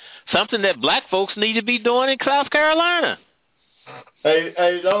government? Something that black folks need to be doing in South Carolina. Hey,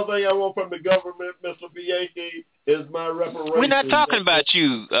 the only thing I want from the government, Mr. Bianchi, is my reparations. We're not talking about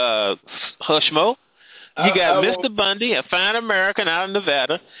you, Hushmo. You got Mr. Bundy, a fine American out of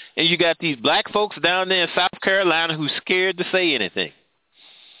Nevada, and you got these black folks down there in South Carolina who's scared to say anything.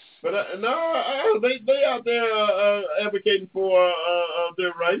 But they out there advocating for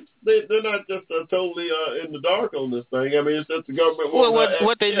their rights. They're not just totally in the dark on this thing. I mean, it's just the government. Well,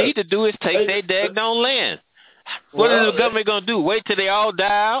 what they need to do is take their daggone land. What is the government going to do? Wait till they all die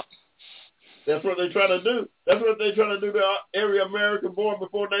out? That's what they're trying to do. That's what they're trying to do to every American born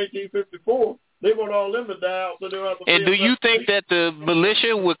before 1954. They want all them to die out. So they don't have to. And do you think that the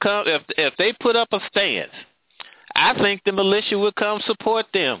militia would come if they put up a stance? I think the militia would come support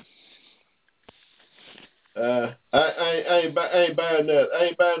them. I ain't buying that. I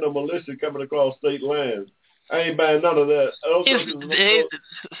ain't buying no militia coming across state lines. I ain't buying none of that.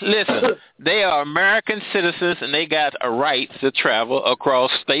 Listen, they are American citizens, and they got a right to travel across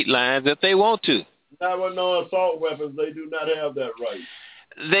state lines if they want to. Not with no assault weapons. They do not have that right.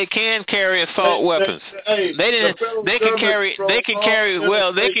 They can carry assault weapons. They can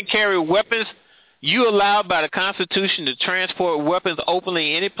carry weapons. You allowed by the Constitution to transport weapons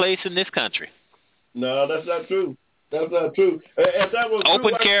openly any place in this country. No, that's not true. That's not true. If that was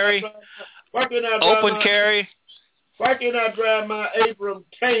open true, carry. Why can't I drive my Abram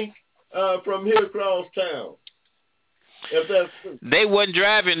tank from here across town? If that's true. They wasn't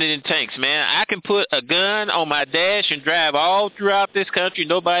driving in tanks, man. I can put a gun on my dash and drive all throughout this country.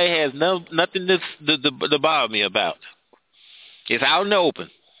 Nobody has nothing to bother me about. It's out in the open.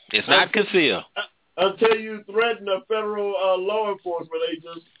 It's not concealed. Until you threaten a federal law enforcement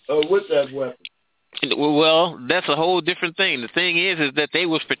agent with that weapon. Well, that's a whole different thing. The thing is that they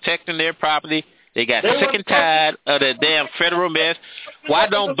was protecting their property. They got sick and tired of that damn federal mess. Why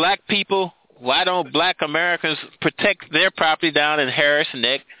don't black Americans protect their property down in Harris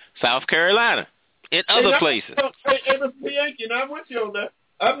Neck, South Carolina, and other places? Hey, Mr. Bianchi, I'm with you on that.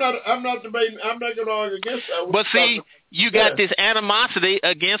 I'm not debating. I'm not going to argue against that. But see, you got this animosity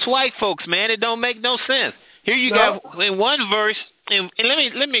against white folks, man. It don't make no sense. Here you got in one verse, and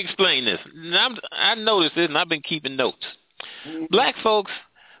let me explain this. I noticed this, and I've been keeping notes. Mm-hmm. Black folks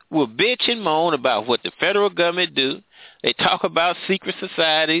will bitch and moan about what the federal government do. They talk about secret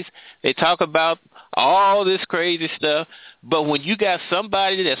societies. They talk about all this crazy stuff. But when you got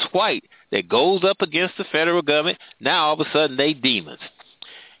somebody that's white that goes up against the federal government, now all of a sudden they demons.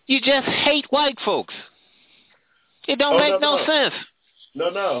 You just hate white folks. It don't make no sense.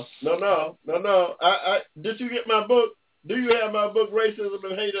 No. Did you get my book? Do you have my book, Racism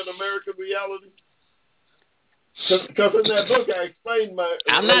and Hate in American Reality? Because in that book I explained my...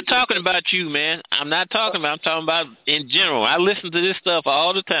 I'm not talking about you, man. I'm talking about in general. I listen to this stuff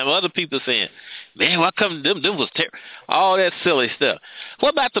all the time. Other people saying, man, why come them was terrible? All that silly stuff.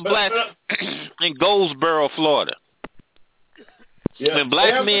 What about the blacks in Goldsboro, Florida? Yeah. When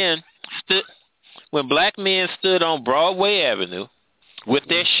black men stood on Broadway Avenue with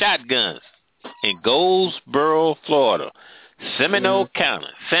their shotguns in Goldsboro, Florida, Seminole County,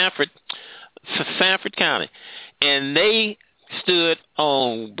 Sanford County, and they stood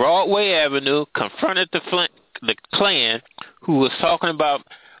on Broadway Avenue, confronted the Klan, who was talking about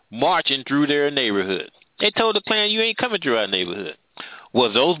marching through their neighborhood. They told the Klan, you ain't coming through our neighborhood.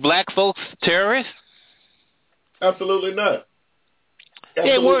 Was those black folks terrorists? Absolutely not.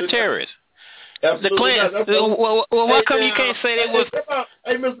 They were terrorists. Absolutely the Klan. not. Well, why come you can't say they was?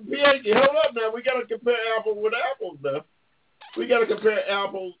 Hey, Mr. P.A.K., hold up now. We got to compare apples with apples now. We got to compare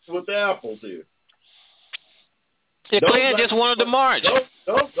apples with apples here. The Klan just wanted to march.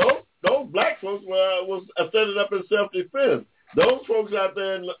 Those black folks was setting up in self-defense. Those folks out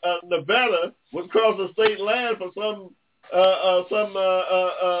there in Nevada was crossing state line for some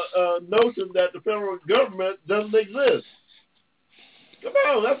notion that the federal government doesn't exist. Come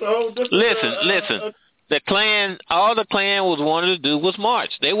on, that's a whole different... Listen. The Klan, all the Klan was wanting to do was march.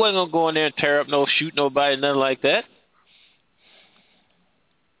 They wasn't going to go in there and tear up shoot nobody, nothing like that.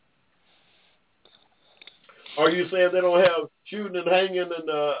 Are you saying they don't have shooting and hanging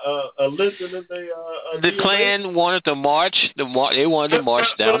and lynching in the Klan wanted to march. They wanted to march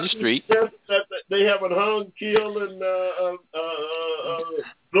down the street. They haven't hung, killed, and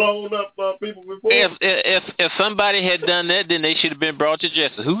blown up people before. If somebody had done that, then they should have been brought to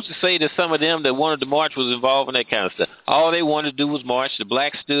justice. Who's to say that some of them that wanted to march was involved in that kind of stuff? All they wanted to do was march. The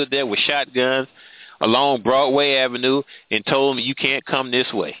blacks stood there with shotguns along Broadway Avenue and told them, "You can't come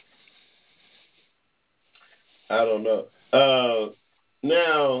this way." I don't know.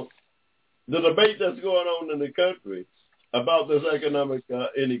 Now, the debate that's going on in the country about this economic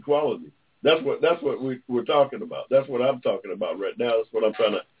inequality, that's what we're talking about. That's what I'm talking about right now. That's what I'm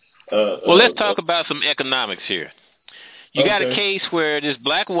trying to... well, let's talk about some economics here. You got a case where this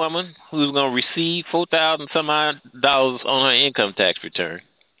black woman who's going to receive $4,000 some odd dollars on her income tax return.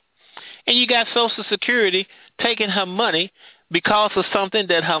 And you got Social Security taking her money because of something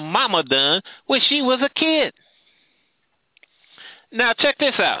that her mama done when she was a kid. Now, check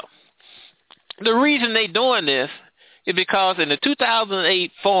this out. The reason they doing this is because in the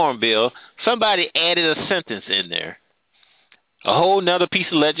 2008 Farm Bill, somebody added a sentence in there, a whole nother piece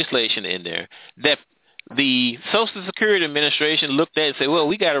of legislation in there, that the Social Security Administration looked at and said, well,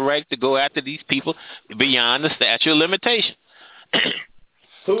 we got a right to go after these people beyond the statute of limitation.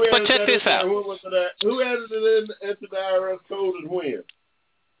 But check this out. Who added it into the IRS code and when?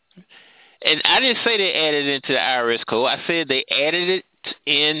 And I didn't say they added it into the IRS code. I said they added it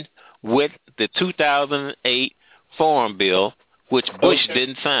in with the 2008 Farm Bill, which Bush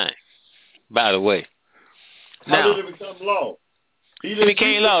didn't sign, by the way. How did it become law? It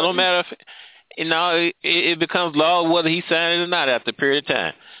became law. No matter if, it becomes law whether he signed it or not after a period of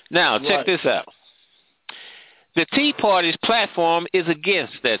time. Now, check this out. The Tea Party's platform is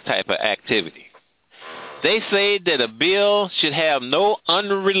against that type of activity. They say that a bill should have no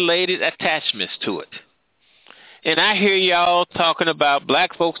unrelated attachments to it. And I hear y'all talking about,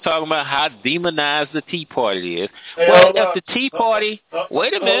 black folks talking about how demonized the Tea Party is. Well, if the Tea Party,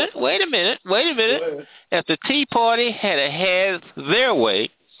 wait a minute. If the Tea Party had had their way,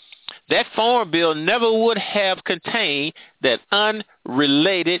 that Farm Bill never would have contained that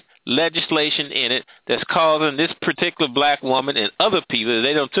unrelated legislation in it that's causing this particular black woman and other people,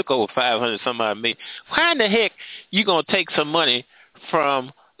 they don't took over 500 some odd million. Why in the heck you going to take some money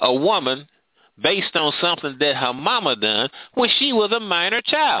from a woman based on something that her mama done when she was a minor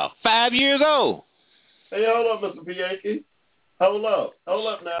child, 5 years old? Hey, hold up, Mr. P.A.K. Hold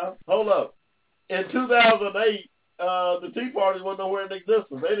up. In 2008, the Tea Party wasn't nowhere in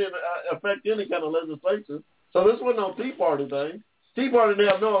existence. They didn't affect any kind of legislation. So this wasn't no Tea Party thing. Tea Party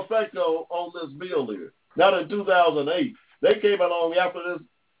didn't have no effect on this bill here. Not in 2008. They came along after this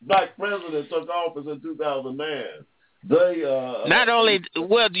black president took office in 2009. Not only,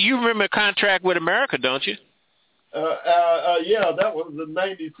 well, do you remember Contract with America, don't you? Yeah, that was in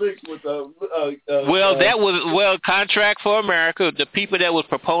 '96 with Contract for America. The people that was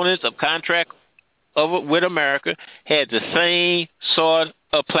proponents of Contract with America had the same sort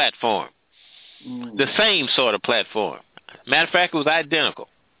of platform. The same sort of platform. Matter of fact, it was identical.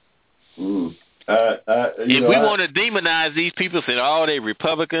 And we want to demonize these people, say, oh, they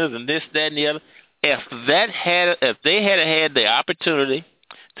Republicans and this, that, and the other. If they had had the opportunity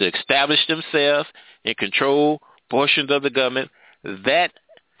to establish themselves and control portions of the government, that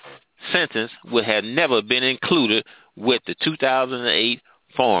sentence would have never been included with the 2008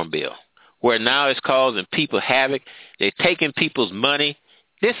 Farm Bill, where now it's causing people havoc. They're taking people's money.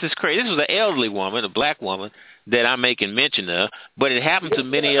 This is crazy. This was an elderly woman, a black woman, that I'm making mention of, but it happened to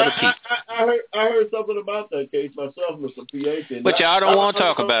many other people. I heard something about that case myself, Mr. P.A.K. But y'all don't want to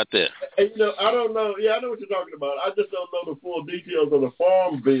talk about that. I don't know. Yeah, I know what you're talking about. I just don't know the full details of the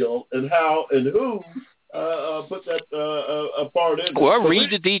Farm Bill and how and who put that part in. Well, read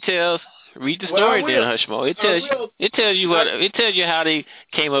the details. Read the story, then, Hushmo. It tells you how they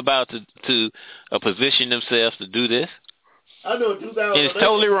came about to position themselves to do this. I know in 2008. It's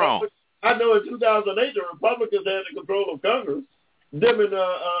totally wrong. I know in 2008 the Republicans had the control of Congress. Them and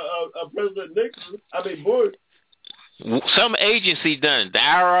President Bush. Some agency done it. The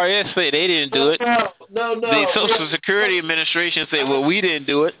IRS said they didn't do it. No. The Social Security Administration said, well, we didn't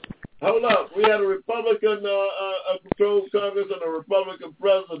do it. Hold up. We had a Republican controlled Congress and a Republican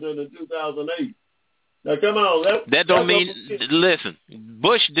president in 2008. Now, come on. That don't mean, listen,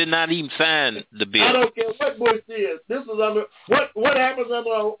 Bush did not even sign the bill. I don't care what Bush did. This is under, what happens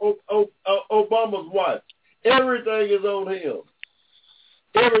under Obama's watch? Everything is on him.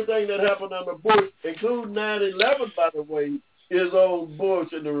 Everything that happened under Bush, including 9/11, by the way, is on Bush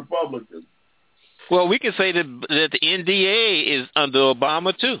and the Republicans. Well, we can say that the NDA is under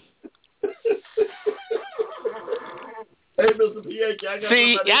Obama, too. Hey, Mr. P.H.,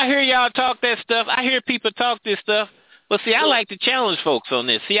 see, I hear y'all talk that stuff. I hear people talk this stuff. But, see, I like to challenge folks on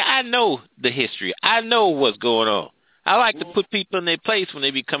this. See, I know the history. I know what's going on. I like to put people in their place when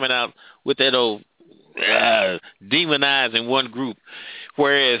they be coming out with that old demonizing one group.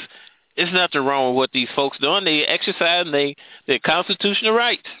 Whereas there's nothing wrong with what these folks doing. They exercising their constitutional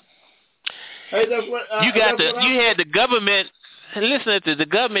rights. Hey, that's what you had the government. Listen to the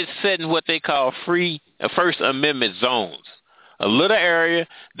government setting what they call free First Amendment zones. A little area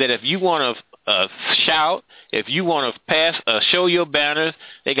that if you want to shout, if you want to pass, show your banners,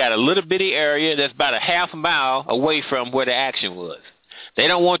 they got a little bitty area that's about a half mile away from where the action was. They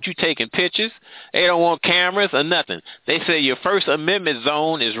don't want you taking pictures. They don't want cameras or nothing. They say your First Amendment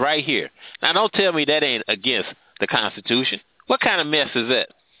zone is right here. Now, don't tell me that ain't against the Constitution. What kind of mess is that?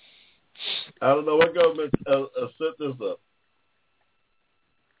 I don't know what government set this up.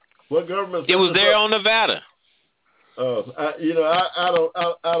 What government? It was there on Nevada. I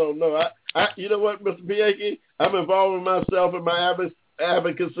don't know. You know what, Mr. Pieke? I'm involving myself in my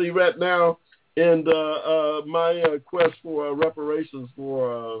advocacy right now in my quest for reparations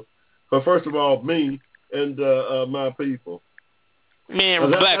for first of all me and my people. Man,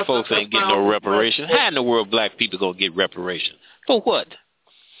 black folks ain't getting no reparations. How in the world black people gonna get reparations? For what?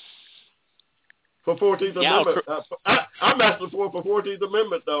 For 14th Amendment. I'm asking for 14th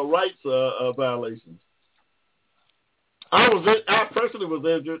Amendment rights violations. I personally was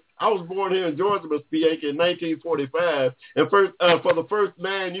injured. I was born here in Georgia, Mr. Pieke, in 1945, and for the first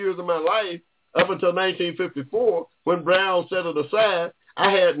 9 years of my life, up until 1954, when Brown set it aside,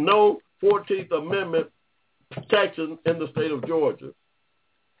 I had no 14th Amendment protection in the state of Georgia.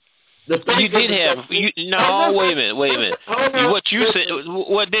 You did have wait a minute. What you said?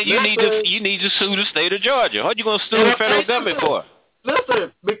 What then? You need to sue the state of Georgia. What you gonna sue the federal government for?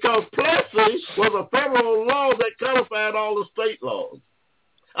 Listen, because Plessy was a federal law that codified all the state laws.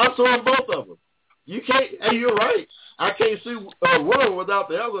 I'm suing both of them. You can't. And you're right. I can't sue one without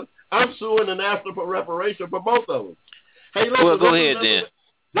the other. I'm suing and asking for reparation for both of them. Hey, listen, well, go ahead then.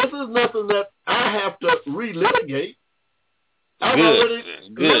 This is nothing that I have to relitigate. I've already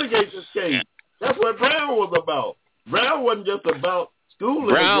litigated this case. That's what Brown was about. Brown wasn't just about school.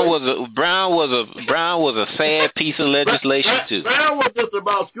 Brown was a sad piece of legislation too. Brown was just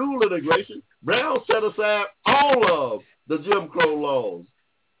about school integration. Brown set aside all of the Jim Crow laws.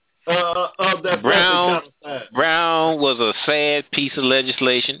 Brown was a sad piece of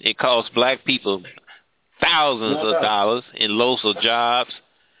legislation. It cost black people thousands of dollars in loss of jobs,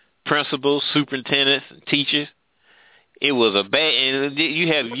 principals, superintendents, and teachers. It was a bad, and you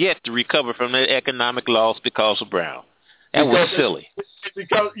have yet to recover from that economic loss because of Brown. That was silly.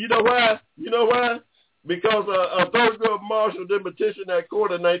 Because you know why? Because Thurgood Marshall did petition that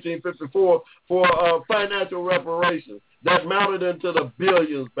court in 1954 for financial reparations that mounted into the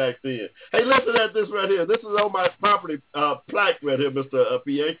billions back then. Hey, listen at this right here. This is on my property plaque right here, Mr.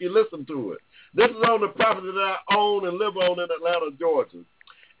 Pieke. Listen to it. This is on the property that I own and live on in Atlanta, Georgia.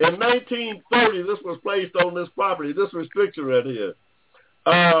 In 1930, this was placed on this property, this restriction right here.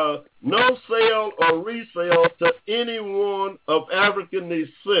 No sale or resale to anyone of African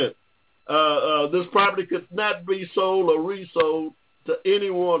descent. This property could not be sold or resold to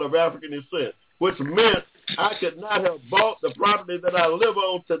anyone of African descent, which meant I could not have bought the property that I live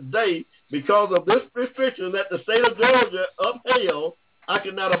on today because of this restriction that the state of Georgia upheld. I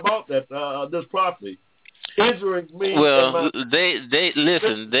could not have bought that this property. Injuring me. Well, they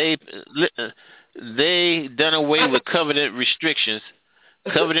done away with covenant restrictions.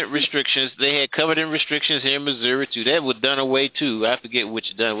 They had covenant restrictions here in Missouri too. That was done away too. I forget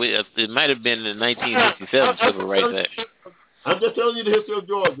which done away. It might have been in the 1967 Civil Rights Act. I'm just telling you the history of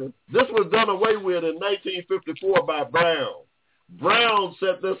Georgia. This was done away with in 1954 by Brown. Brown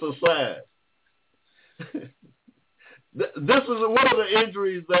set this aside. This is one of the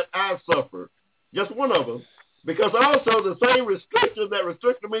injuries that I suffered. Just one of them. Because also the same restrictions that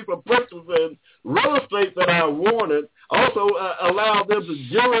restricted me from purchasing real estate that I wanted also allowed them to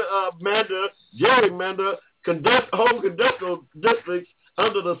gerrymander home conductional districts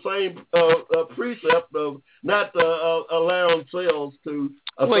under the same precept of not allowing sales to.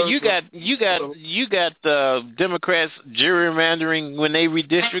 Well, you got Democrats gerrymandering when they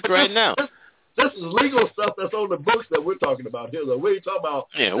redistrict right now. This is legal stuff that's on the books that we're talking about here, though. We ain't talking about.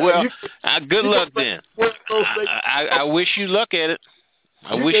 Yeah, well, good luck then. I wish you luck at it.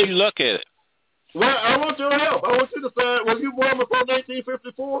 I wish you luck at it. Well, I want your help. I want you to decide, was you born before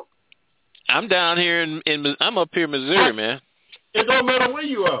 1954? I'm down here I'm up here in Missouri, man. It don't matter where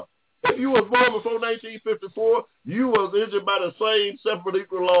you are. If you was born before 1954, you was injured by the same separate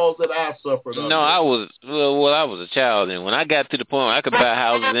equal laws that I suffered under. No, I was a child then. When I got to the point where I could buy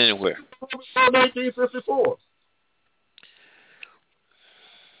houses anywhere. Before 1954.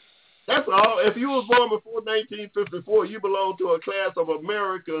 That's all. If you was born before 1954, you belong to a class of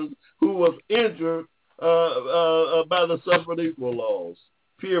Americans who was injured by the separate equal laws.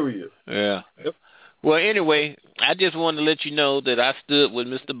 Period. Yeah. Well, anyway, I just wanted to let you know that I stood with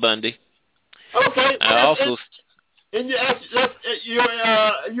Mr. Bundy. Okay. And you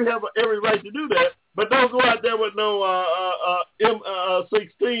have every right to do that, but don't go out there with no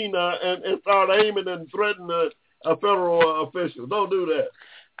M16 and start aiming and threatening a federal official. Don't do that.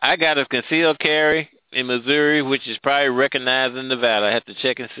 I got a concealed carry in Missouri, which is probably recognized in Nevada. I have to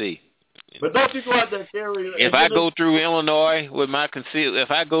check and see. But don't you go out there carrying. If I go through Illinois with my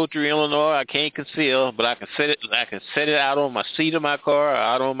if I go through Illinois, I can't conceal, but I can set it out on my seat of my car or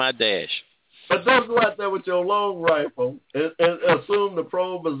out on my dash. But don't go out there with your long rifle and assume the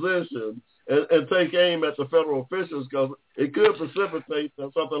prone position and take aim at the federal officials, because it could precipitate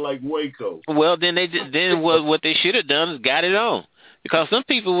something like Waco. Well, then what they should have done is got it on, because some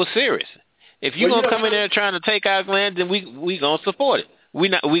people were serious. If you're gonna come in there trying to take our land, then we gonna support it. We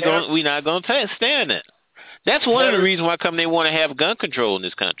not gonna stand that. That's one of the reasons why they want to have gun control in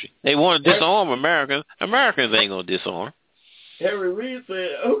this country. They want to disarm Americans. Americans ain't gonna disarm. Harry Reid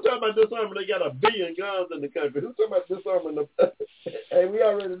said, "Who's talking about disarming? They got 1 billion guns in the country. Who's talking about disarming Hey, we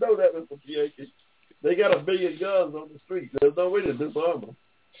already know that, Mr. Pieke. They got 1 billion guns on the street. There's no way to disarm them."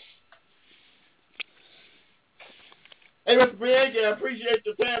 Hey, Mr. Pieke, I appreciate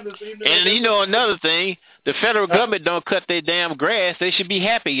your time this evening. And you know another thing, the federal government don't cut their damn grass. They should be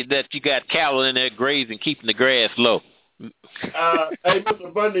happy that you got cattle in there grazing, keeping the grass low. Hey,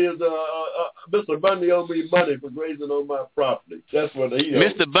 Mr. Bundy Mr. Bundy owes me money for grazing on my property. That's what he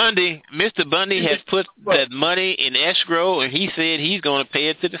owes. Mr. Bundy has put that money in escrow, and he said he's going to pay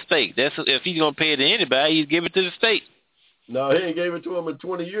it to the state. That's if he's going to pay it to anybody, he's give it to the state. No, he ain't gave it to him in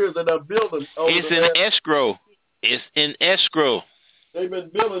 20 years, and I'm building. It's in escrow. It's in escrow. They've been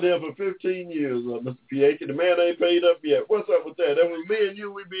building there for 15 years, Mr. Pieke. The man ain't paid up yet. What's up with that? That was me and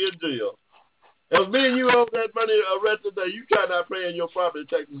you, we'd be in jail. If me and you owe that money rest of the day, you cannot paying your property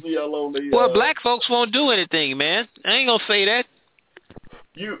taxes to see how long they Well, black folks won't do anything, man. I ain't gonna say that.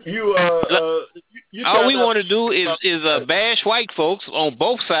 All we want to do is bash white folks on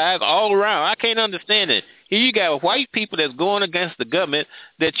both sides all around. I can't understand it. Here you got white people that's going against the government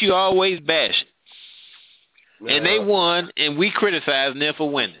that you always bash. And they won, and we criticizing them for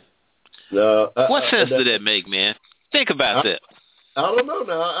winning. What sense does that make, man? Think about that. I don't know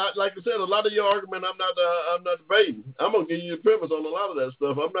now. Like I said, a lot of your argument, I'm not debating. I'm gonna give you the premise on a lot of that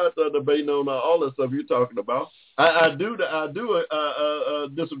stuff. I'm not debating on all that stuff you're talking about. I do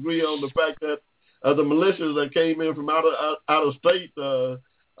disagree on the fact that the militias that came in from out of state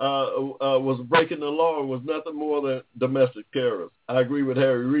was breaking the law and was nothing more than domestic terrorists. I agree with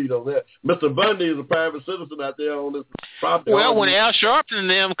Harry Reid on that. Mr. Bundy is a private citizen out there on this property. Well, when Al Sharpton and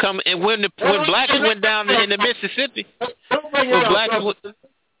them come, and when blacks went down in the Mississippi,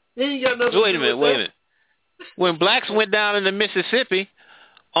 wait a minute. When blacks went down in the Mississippi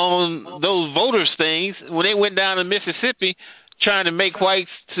on those voters things, when they went down in Mississippi trying to make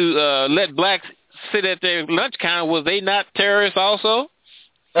whites to let blacks sit at their lunch counter, was they not terrorists also?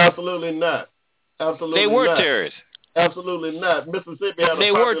 Absolutely not. Absolutely they were not. Terrorists. Absolutely not. Mississippi had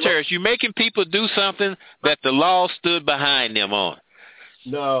They were terrorists. You're making people do something that the law stood behind them on.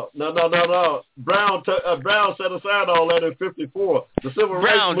 No. Brown set aside all that in '54. The civil rights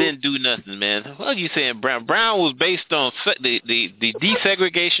Brown didn't do nothing, man. What are you saying, Brown? Brown was based on the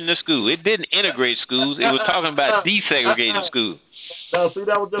desegregation of school. It didn't integrate schools. It was talking about desegregating schools. Now, see,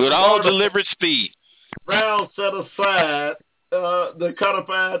 that was just with all deliberate speed. Brown set aside the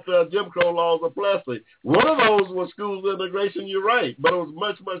codified Jim Crow laws of Plessy. One of those was schools integration. You're right, but it was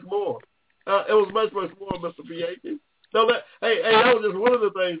much more. It was much more, Mr. Pieke. So that was just one of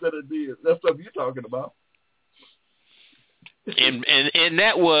the things that it did. That stuff you're talking about. and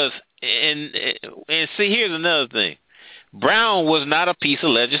that was and see, here's another thing. Brown was not a piece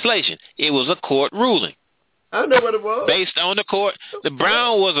of legislation. It was a court ruling. I know what it was. Based on the court,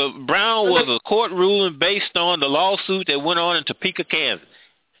 Brown was a court ruling based on the lawsuit that went on in Topeka, Kansas.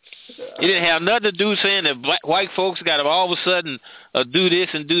 It didn't have nothing to do saying that white folks got to all of a sudden do this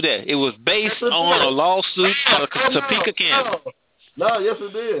and do that. It was based on a lawsuit out of Topeka, Kansas. No, yes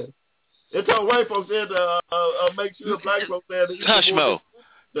it did. It told white folks there to make sure black folks there. Hushmo.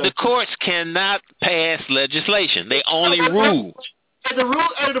 The courts cannot pass legislation. They only rule. And the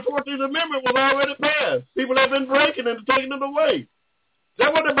 14th Amendment was already passed. People have been breaking it and taking it away.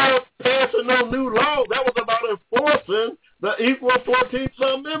 That wasn't about passing no new law. That was about enforcing the equal 14th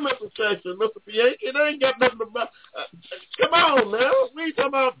Amendment protection. Mr. Bianchi, they ain't got nothing about. Come on now. We ain't talking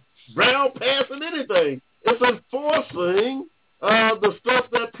about Brown passing anything. It's enforcing the stuff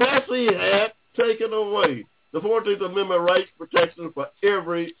that Plessy had taken away. The 14th Amendment rights protection for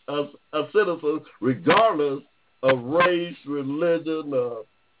every citizen, regardless of race, religion,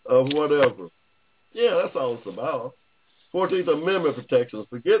 of whatever. Yeah, that's all it's about. 14th Amendment protections.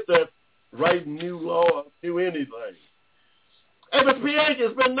 Forget that writing new law, do anything. Hey, Mr. Bianchi,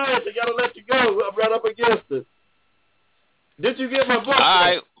 it's been nice. I got to let you go. I'm right up against it. Did you get my book? All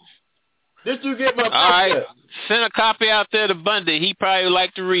right. Did you get my book? All right. Yet? Send a copy out there to Bundy. He probably would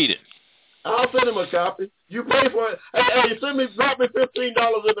like to read it. I'll send him a copy. You pay for it. Hey, drop me $15 in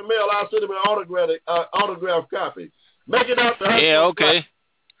the mail. I'll send him an autographed copy. Make it out to her. Yeah, okay.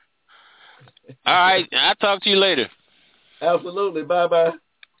 All right. I'll talk to you later. Absolutely. Bye-bye.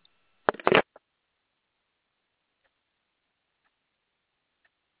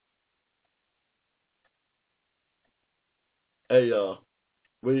 Hey,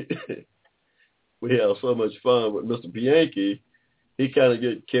 we have so much fun with Mr. Bianchi. He kind of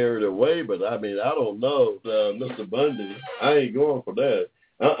get carried away, but I mean, I don't know, Mr. Bundy. I ain't going for that.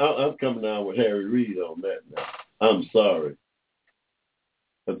 I'm coming down with Harry Reid on that now. I'm sorry,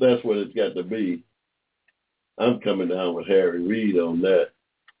 but that's what it's got to be. I'm coming down with Harry Reid on that.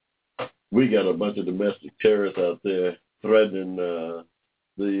 We got a bunch of domestic terrorists out there threatening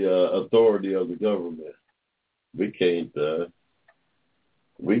the authority of the government. We can't have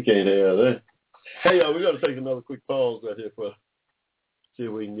that. Hey, y'all, we got to take another quick pause right here for see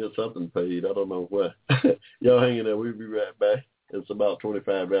if we can get something paid. I don't know what. Y'all hang in there. We'll be right back. It's about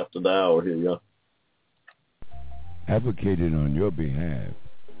 25 after the hour here, y'all. Advocated on your behalf.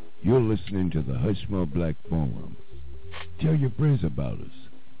 You're listening to the Hushmo Black Forum. Tell your friends about us.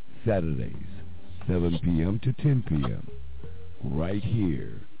 Saturdays, 7 p.m. to 10 p.m. Right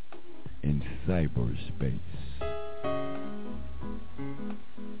here in cyberspace.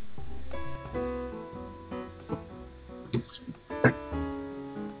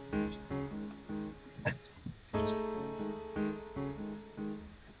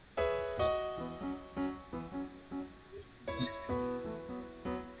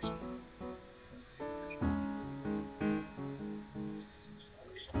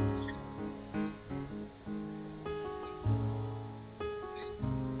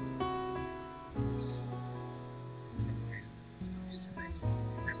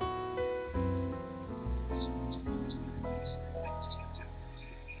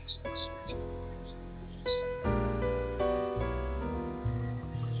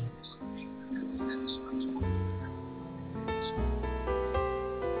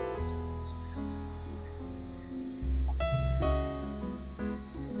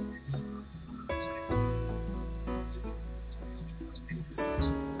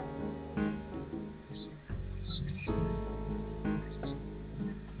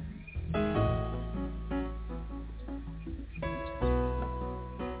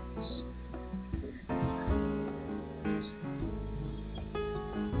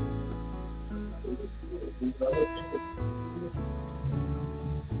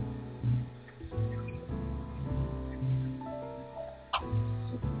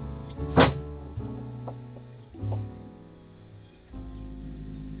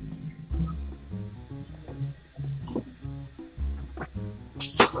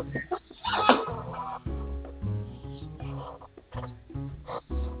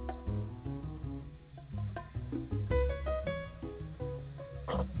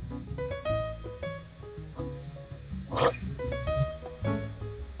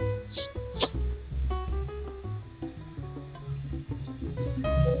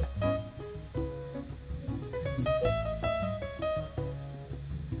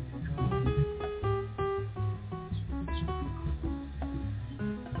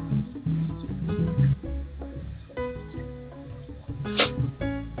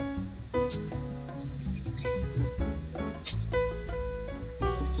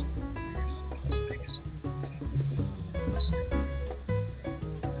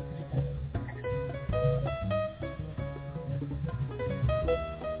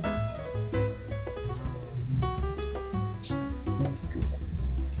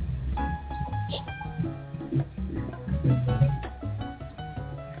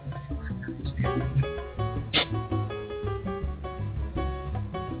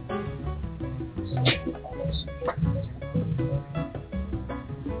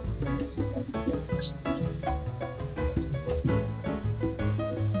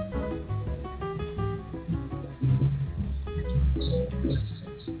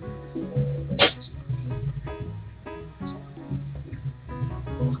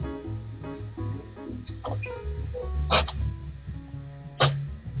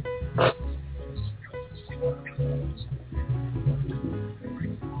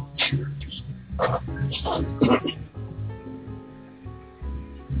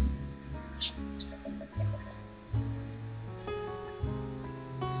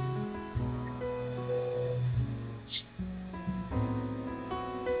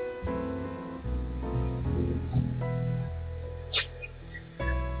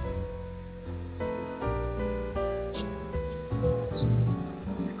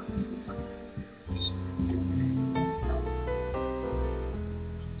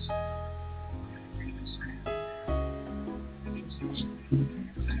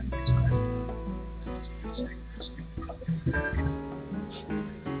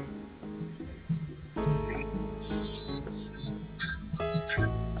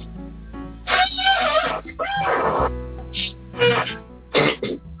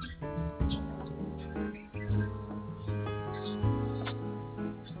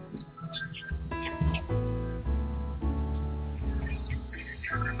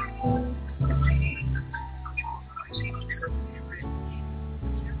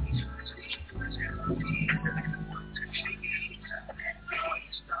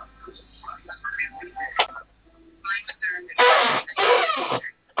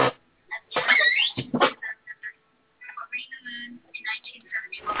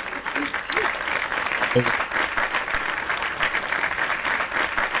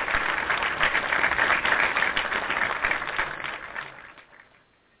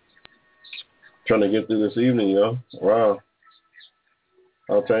 Trying to get through this evening, yo. Wow.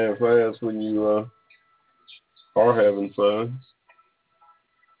 How time flies when you are having fun.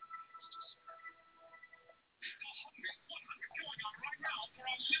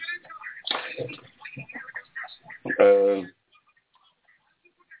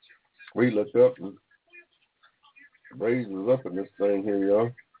 We looked up and Braves was up in this thing here,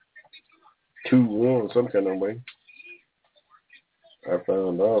 y'all. 2-1 some kind of way. I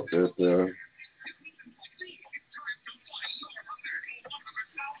found out that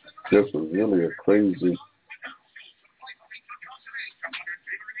this was really a crazy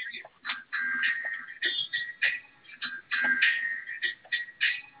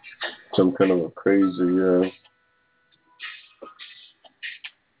some kind of a crazy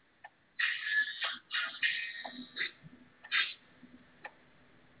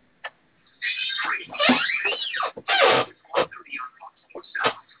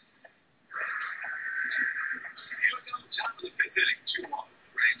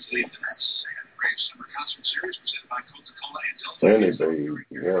anybody,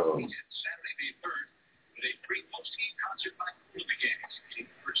 you know.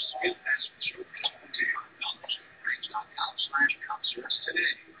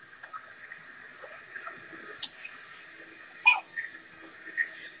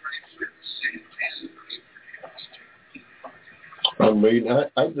 I mean,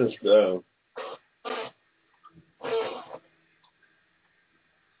 I just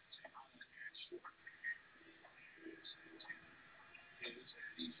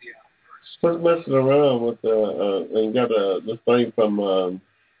was messing around with and got this thing from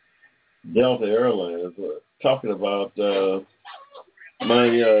Delta Airlines talking about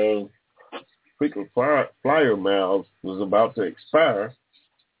my frequent flyer miles was about to expire,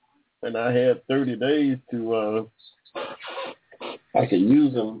 and I had 30 days to I could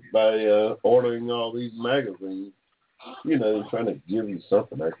use them by ordering all these magazines. You know, trying to give you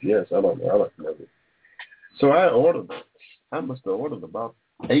something. I guess I don't know. I don't know. So I ordered. I must have ordered about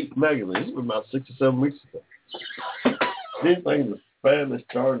 8 magazines. It was about 6 or 7 weeks ago. These things, the spam is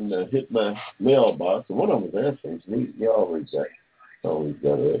starting to hit my mailbox, and one of them was Airfence. You always got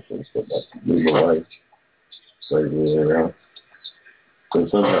Airfence, but that's my wife. So yeah. So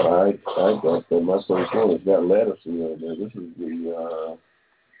somehow I got them. My first one has got Lattice on there. This is the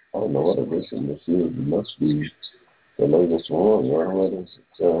I don't know what edition this is. It must be the latest one. What is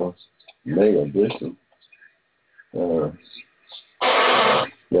it? May edition. Yeah,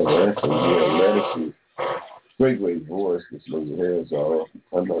 Lattice. Great voice this lady has.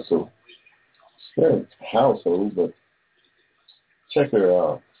 I'm not so scared household, but check her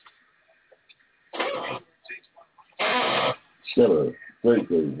out. She's got a great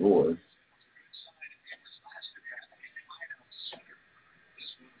voice.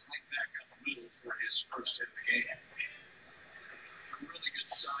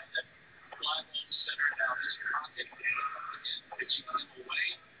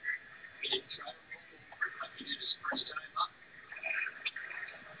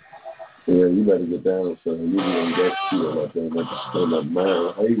 Yeah, you better get down so you can get field up there in that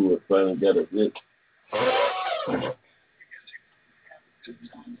mile. Haywood finally got a hit.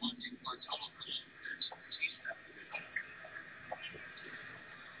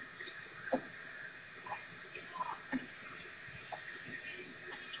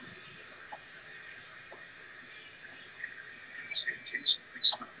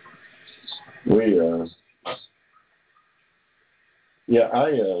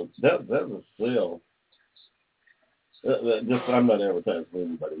 That was sale. I'm not advertising for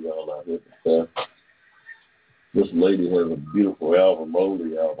anybody, y'all out here. But, this lady has a beautiful album,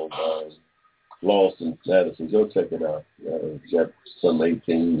 oldie album by Lost in Madison. Go check it out. It's got some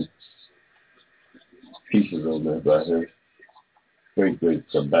 18 pieces on there by her. Great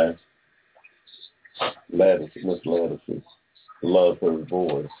Sebastian. Miss Lattice. Love her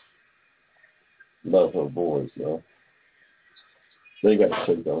voice, y'all. They got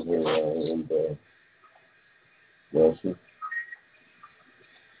to take on her and Wilson.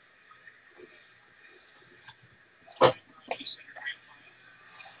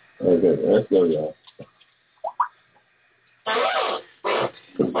 Okay, let's go, y'all.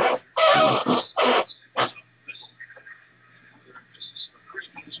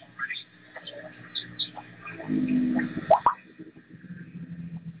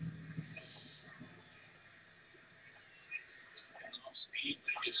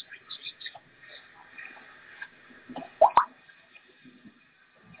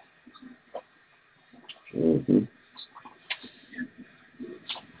 Mm-hmm.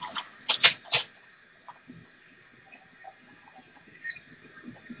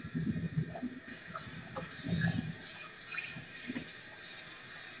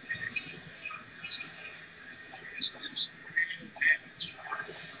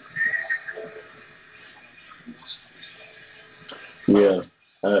 Yeah,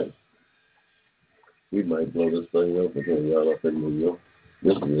 we might blow this thing up until y'all up in New York.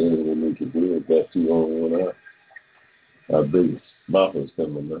 This is the end we need to do. It's got 2 on 1 out. Our biggest bopper's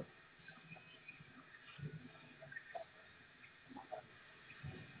coming up.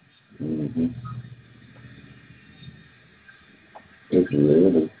 Mm-hmm. This is the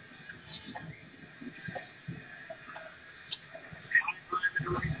end.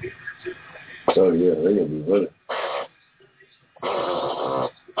 Oh, yeah, they're going to be ready.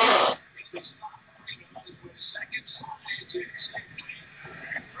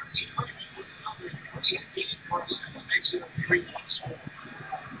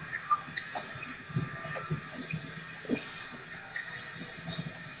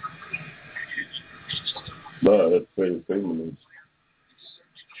 No, that's pretty famous.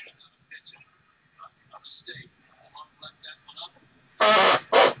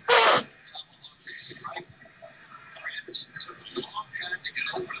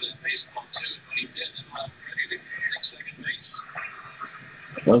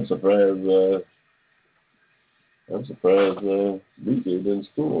 I'm surprised BJ didn't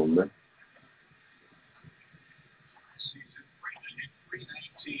score on that.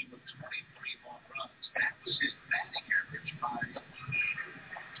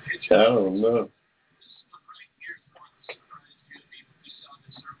 I don't know.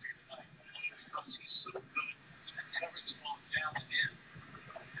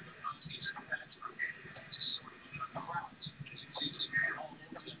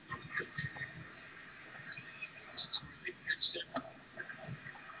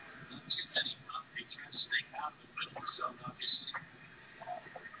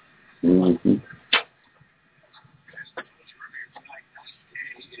 Mm-hmm.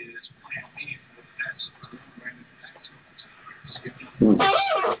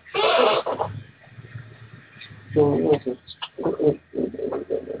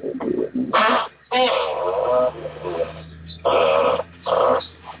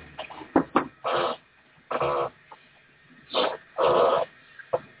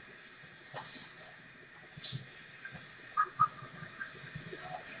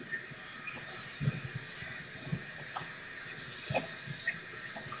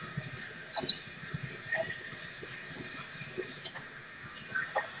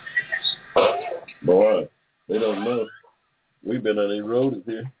 Boy, they don't know. We've been uneroded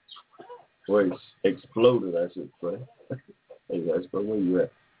here. Well, it's exploded, I should say. Hey, guys, where you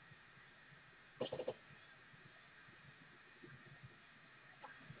at?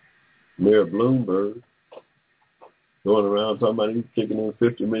 Mayor Bloomberg going around talking about he's kicking in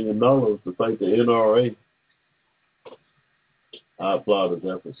 $50 million to fight the NRA. I applaud his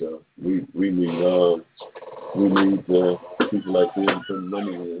efforts, y'all. We need people like him putting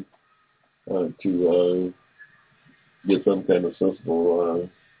money in to get some kind of sensible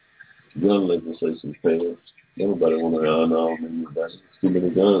gun legislation passed. Everybody want to unarm anybody. Too many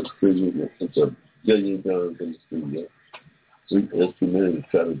guns. It's a billion guns in the studio. There's too many to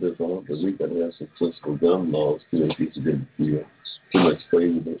try to disarm, but we got to have some sensible gun laws to make people get the too much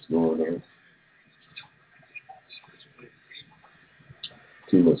craziness going on.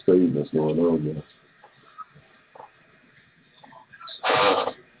 Too much craziness going on, yeah.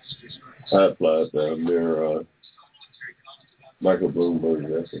 I applied near Michael Bloomberg.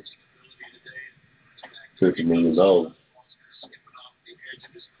 That's $50 million.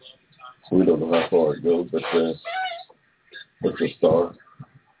 We don't know how far it goes, but it's a start.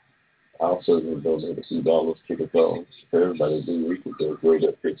 I'll certainly donate a few dollars to the cause. If everybody do, we could go grow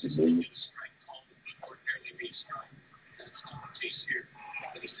that $50 million.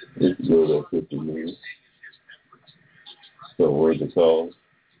 We could grow that $50 million. So where's the cause?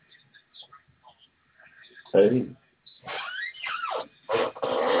 Hey.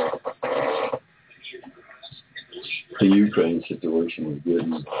 The Ukraine situation is getting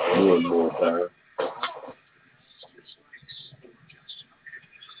more and more dire.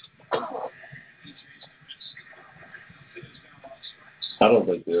 I don't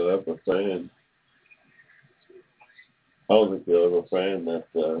think they'll ever fan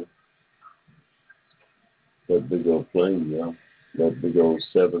that big old plane, yeah. That big old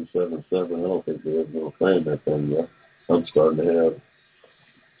 777. I don't think they're ever going to fan that thing, yeah. I'm starting to have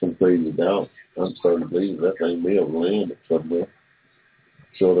some crazy doubts. I'm starting to believe that thing may have landed somewhere.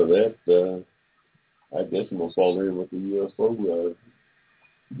 Short of that, I guess I'm going to fall in with the UFO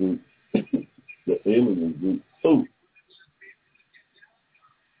group, the alien group. Oh.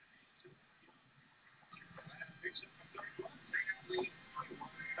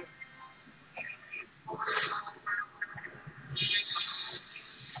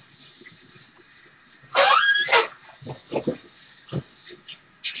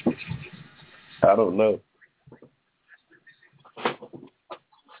 I don't know.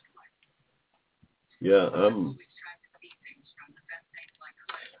 Yeah,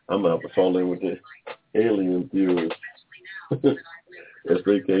 I'm out to fall in with the alien theories. If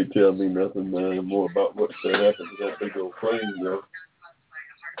they can't tell me nothing more about what happened to that big old plane, though.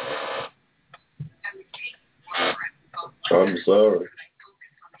 I'm sorry.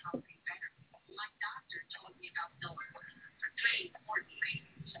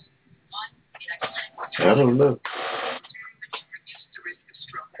 I don't know.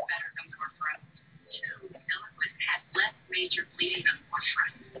 Major bleeding than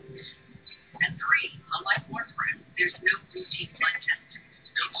warfarin. And 3, unlike warfarin, there's no routine blood test.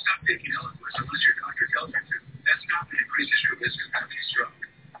 Don't stop taking Eliquis unless your doctor tells you to. That's not to increase your risk of having a stroke.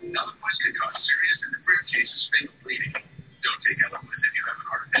 Eliquis can cause serious and in rare cases fatal bleeding. Don't take Eliquis if you have an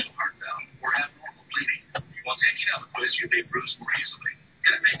artificial heart valve or abnormal bleeding. While taking Eliquis, you may bruise more easily,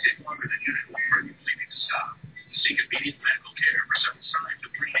 and it may take longer than usual for your bleeding to stop. Seek immediate medical care for some signs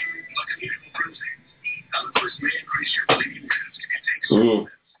of bleeding, like unusual bruising. Eliquis may increase your bleeding risk if you take some.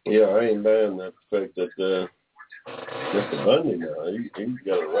 Yeah, I ain't buying that fact that Mr. Bundy now, he's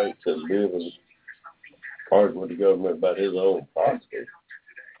got a right to live and argue with the government about his own property.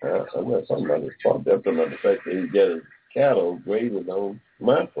 I'm not talking about his property. I'm talking about the fact that he's got his cattle graded on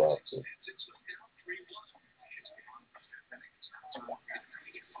my property.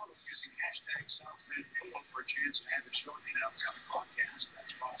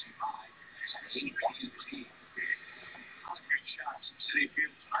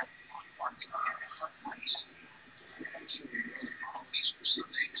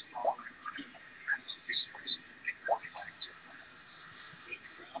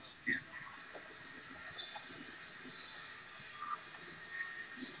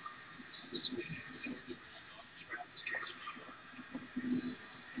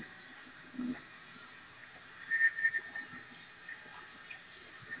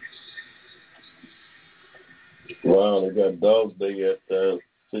 Wow, they got Dogs Day at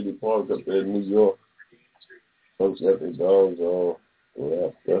City Park up there in New York. Folks got their dogs all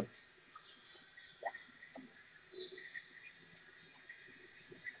wrapped up.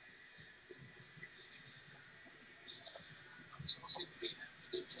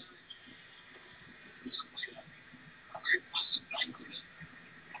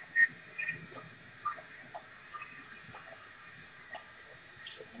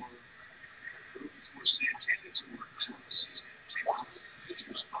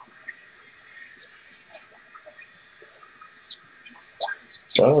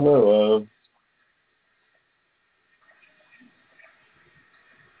 I don't know.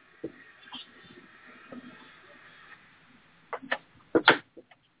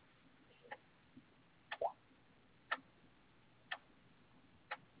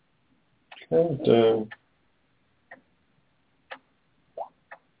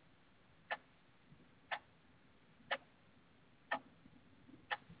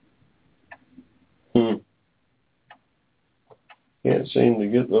 Can't seem to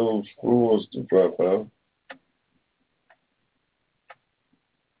get those scores to drop out.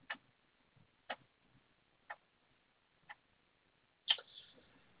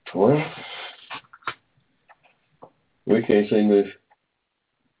 Well, we can't seem to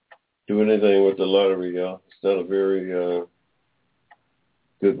do anything with the lottery, y'all. It's not a very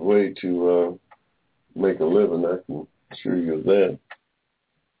good way to make a living, I can assure you of that.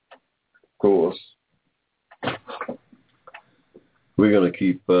 Of course, we're going to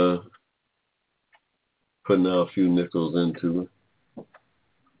keep putting out a few nickels into it.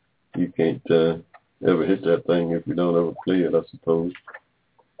 You can't ever hit that thing if you don't ever play it, I suppose.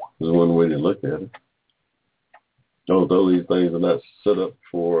 There's one way to look at it. Although these things are not set up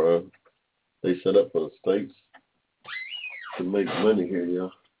for, they set up for the states to make money here,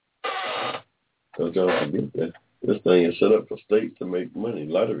 y'all. Don't y'all forget that. This thing is set up for states to make money.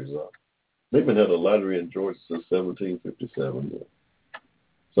 Lotteries are. They've been had a lottery in Georgia since 1757. Yeah.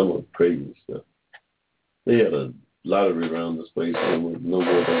 Some of the crazy stuff. They had a lottery around this place that was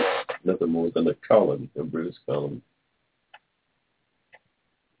nothing more than a colony, a British colony.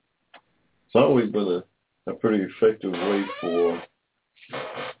 It's always been a pretty effective way for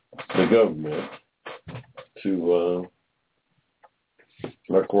the government to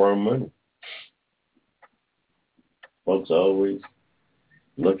acquire money. Folks are always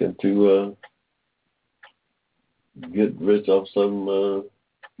looking to get rich off some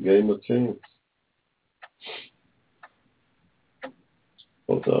game of chance.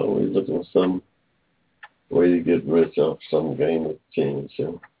 Folks are always looking for some way to get rich off some game of chance.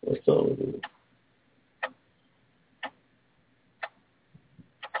 Yeah? That's all it is.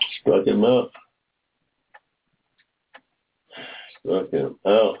 Struck him out. Struck him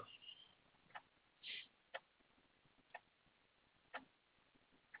out.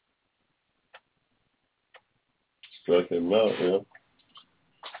 Struck him out, yeah.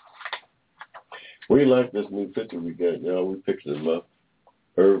 We like this new pitcher we got, y'all. We picked him up.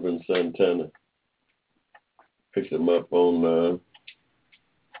 Irvin Santana. Picked him up on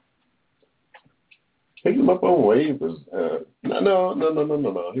waivers.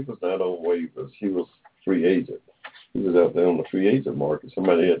 No. He was not on waivers. He was free agent. He was out there on the free agent market.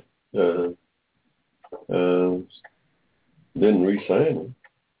 Somebody had didn't re-sign him.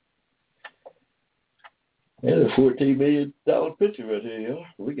 And a $14 million pitcher right here, y'all.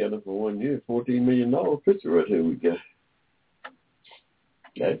 We got him for 1 year. $14 million pitcher right here we got.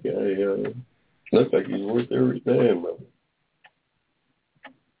 That guy looks like he's worth every damn of it.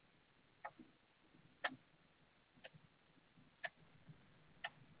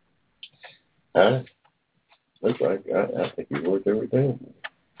 I think he's worth every damn.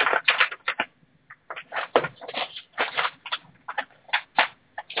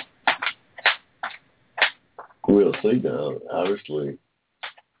 We'll see now. Obviously,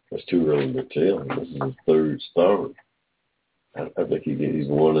 it's too early to tell. This is his third start. I think he's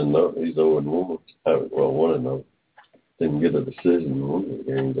 1-0. He's 0-1. 1-0. Didn't get a decision in one of the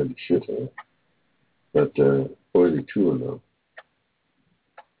games that he should have. But or is he 2-0?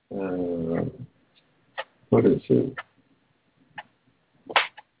 What is it?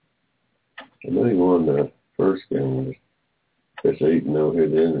 I know he won the first game. Pitched 8-0 here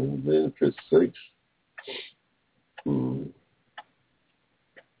then, and then pitched 6.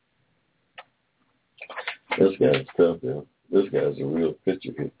 This guy's tough, yeah. This guy's a real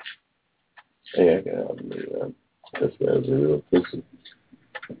pitcher here. Hey, I got to admit that. This guy's a real pitcher.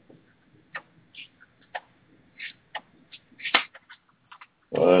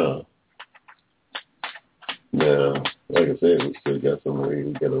 Wow. Now, like I said, we still got some ways.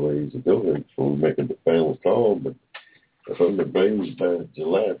 We got a ways to go before we make the final call. But if I'm the Braves by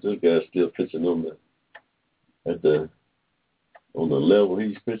July, if this guy's still pitching on the level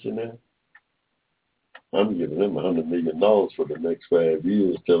he's pitching at, I'm giving him $100 million for the next 5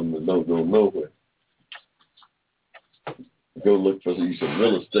 years, telling him to don't go nowhere. Go look for some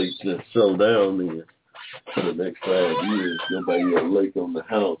real estate to sell down there for the next 5 years. Go buy you a lake on the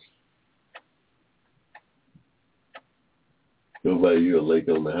house. Go buy you a lake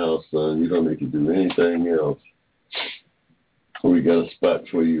on the house, son. You don't need to do anything else. We got a spot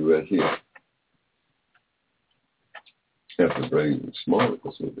for you right here. After Braves are smart,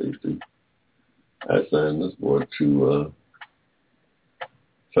 that's what they do. I signed this boy to a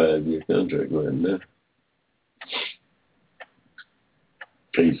 5-year contract right now.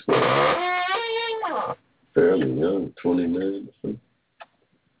 He's fairly young, 29 or something.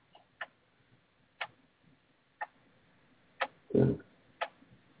 Yeah.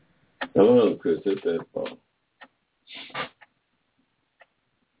 Hello, Chris. Hit that ball.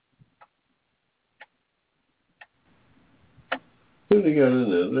 Who they got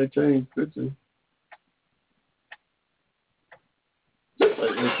in there? They changed pitchers. Just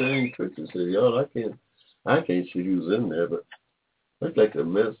like they changed pitchers here, y'all. I can't see who's in there, but looks like the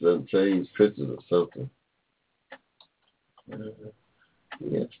Mets done changed pitchers or something.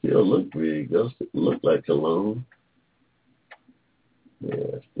 Yeah, it still look big. It look like cologne. Yeah,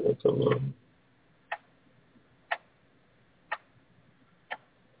 it's still cologne.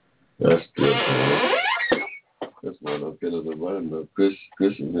 That's still cologne. That's why I'm feeling the run of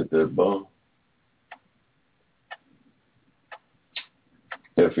Christian hit that ball.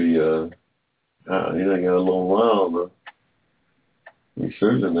 If he ain't got a little while, though. He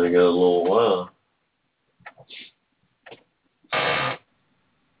certainly ain't got a little while.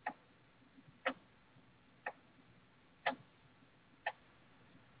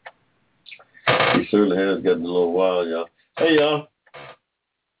 He certainly has gotten a little while, y'all. Hey, y'all.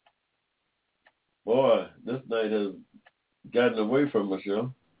 Boy, this night has gotten away from us,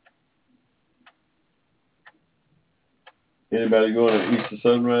 y'all. Anybody going to Easter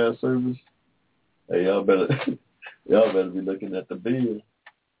sunrise service? Hey, y'all better be looking at the bill.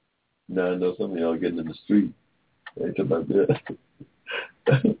 Now I know some of y'all getting in the street. Ain't about that.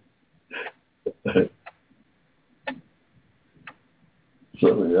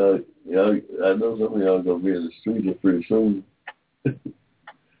 Some of y'all, I know some of y'all gonna be in the street here pretty soon.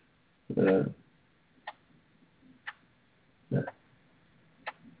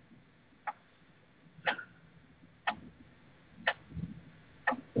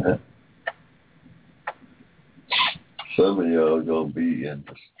 Some of y'all gonna be in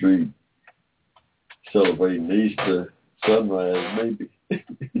the street celebrating Easter sunrise, maybe.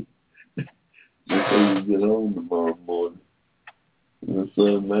 Before you get home tomorrow morning. The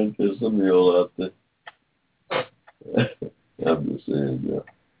sun might get some of y'all out there. I'm just saying,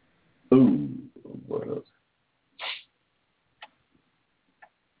 yeah. Ooh, what else?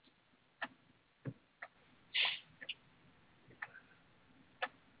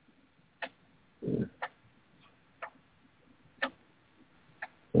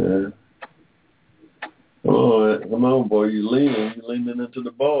 Yeah. Oh, come on, boy. You're leaning into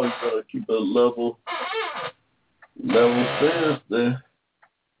the ball. You gotta keep a level stance there.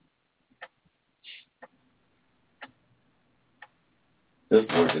 This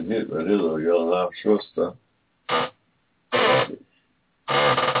boy can hit right here, though, y'all. Our shortstop.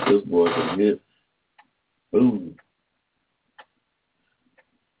 This boy can hit. Boom.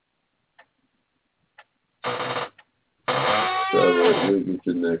 All right, we'll get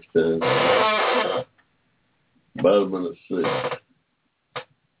you next time. Bottom of the 6th.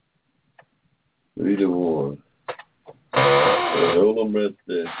 3-1. Hold them right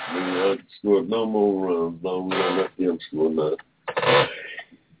there. Maybe I scored no more runs. No, we don't let them score none.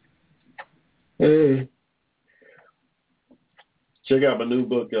 Hey. Check out my new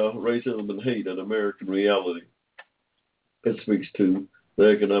book, y'all, Racism and Hate, an American Reality. It speaks to the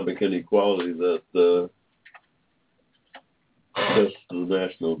economic inequality that's the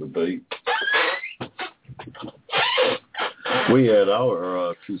national debate. We had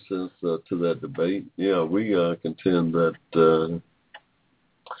our 2 cents to that debate. Yeah, we contend that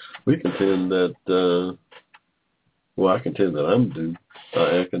I contend that I'm due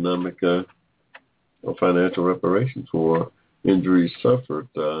economic or financial reparations for injuries suffered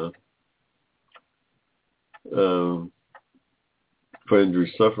under the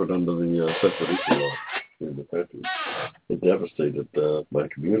separate issue law in the country. It devastated my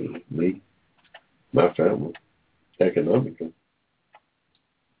community, me, my family, economically.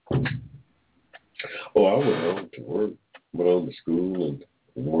 Oh, I went on to work, went on to school and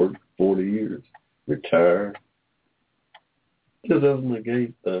worked 40 years, retired. It doesn't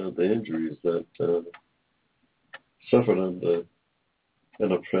negate the injuries that suffered under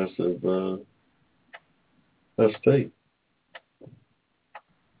an oppressive state.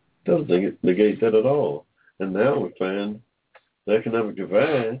 Doesn't negate that at all. And now we find the economic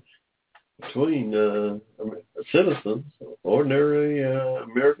divide between citizens, ordinary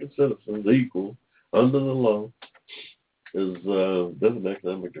American citizens, equal under the law, is there's an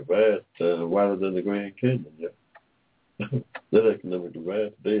economic divide wider than the Grand Canyon. Yeah. That economic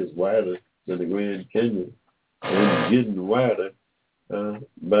divide today is wider than the Grand Canyon, and getting wider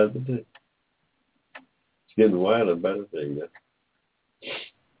by the day. It's getting wider by the day. Yeah.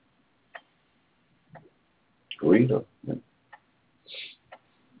 Freedom. Yeah.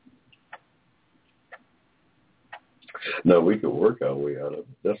 Now, we could work our way out of it.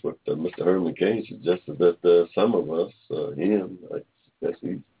 That's what Mr. Herman Cain suggested, that some of us, him, I guess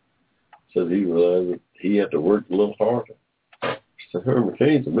he said he realized that he had to work a little harder. Mr. Herman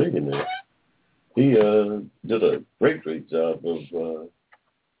Cain's a millionaire. He did a great job of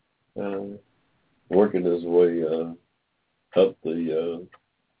working his way up the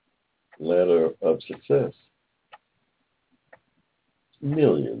ladder of success.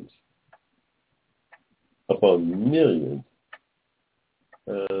 Millions upon millions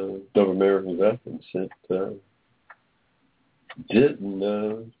North American African descent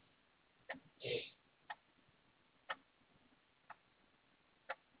didn't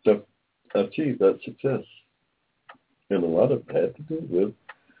achieve that success. And a lot of it had to do with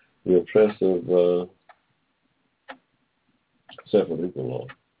the oppressive separate law.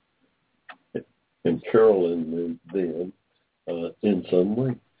 Imperiling them in some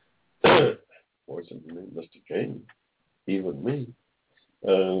way. Fortunately, Mr. King, even me,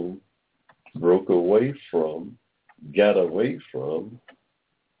 got away from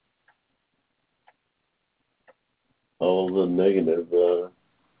all the negative, the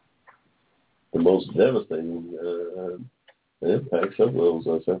most devastating impacts of those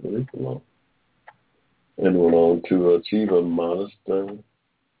separate law, and went on to achieve a modest, in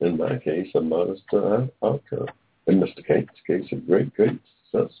my case, a modest outcome. In Mr. King's case, a great, great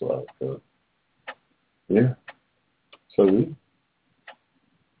successful outcome. Yeah. So we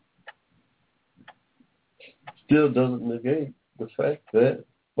still doesn't negate the fact that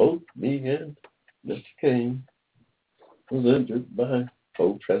both me and Mr. King was injured by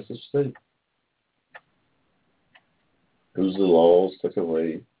oppressive state, whose laws took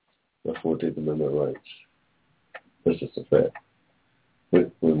away the 14th Amendment rights. That's just a fact.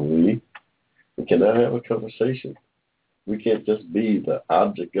 When we cannot have a conversation, we can't just be the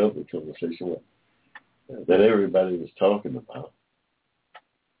object of the conversation that everybody is talking about,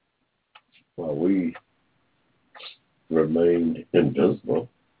 while we remain invisible.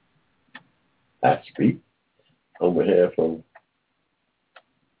 I speak on behalf of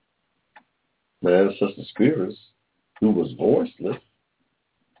my ancestor spirits who was voiceless.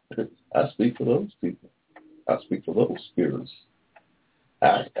 I speak for those people. I speak for those spirits.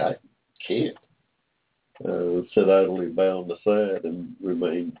 I can't sit idly bound aside and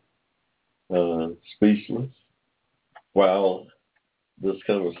remain speechless while this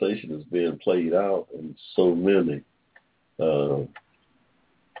conversation is being played out, and so many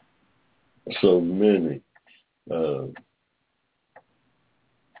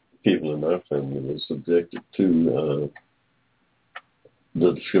people in our family are subjected to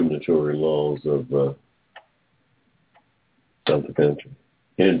the discriminatory laws of the country,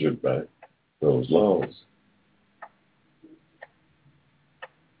 injured by those laws.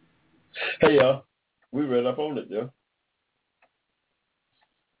 Hey, y'all, we read up on it, y'all.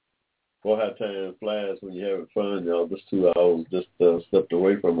 Boy, how time flies when you're having fun, y'all. This 2 hours just stepped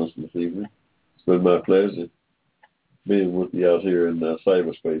away from us this evening. It's been my pleasure being with you out here in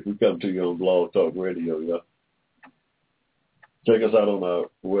cyberspace. We come to you on Blog Talk Radio, y'all. Check us out on our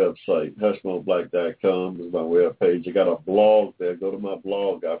website, HushmoBlack.com is my webpage. I got a blog there. Go to my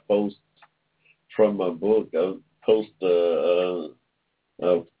blog. I post from my book. I post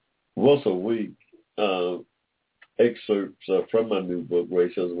once a week excerpts from my new book,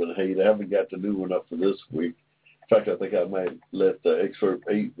 Racism and Hate. I haven't got the new one up for this week. In fact, I think I might let excerpt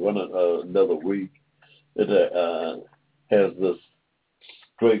 8 run another week. It has this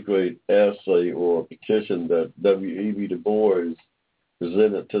great essay or petition that W.E.B. Du Bois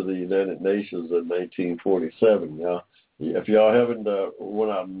presented to the United Nations in 1947. Now, if y'all haven't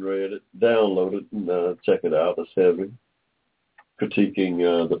went out and read it, download it and check it out. It's heavy, critiquing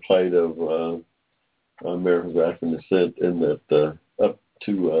the plight of Americans of African descent in that up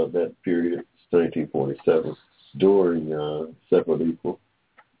to that period, 1947, during Separate Equal.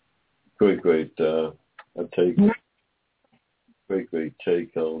 Great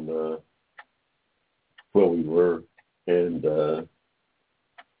take on where we were, and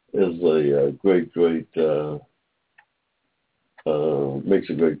is a makes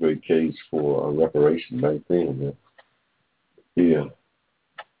a great case for reparation back then. Yeah,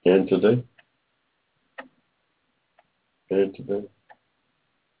 and today.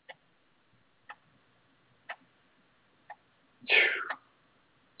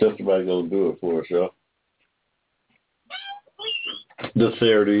 Just about gonna do it for us, y'all. This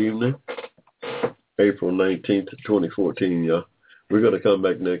Saturday evening, April 19th, 2014, y'all. We're going to come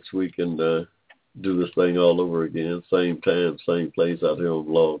back next week and do this thing all over again. Same time, same place out here on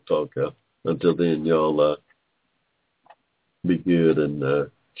Blog Talk, y'all. Until then, y'all be good and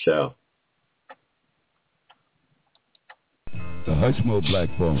ciao. The Hushmo Black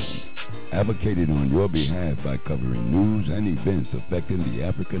Forum, advocated on your behalf by covering news and events affecting the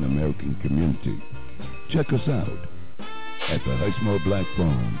African American community. Check us out at the Hushmo Black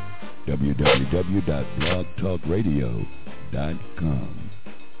Forum, www.blogtalkradio.com.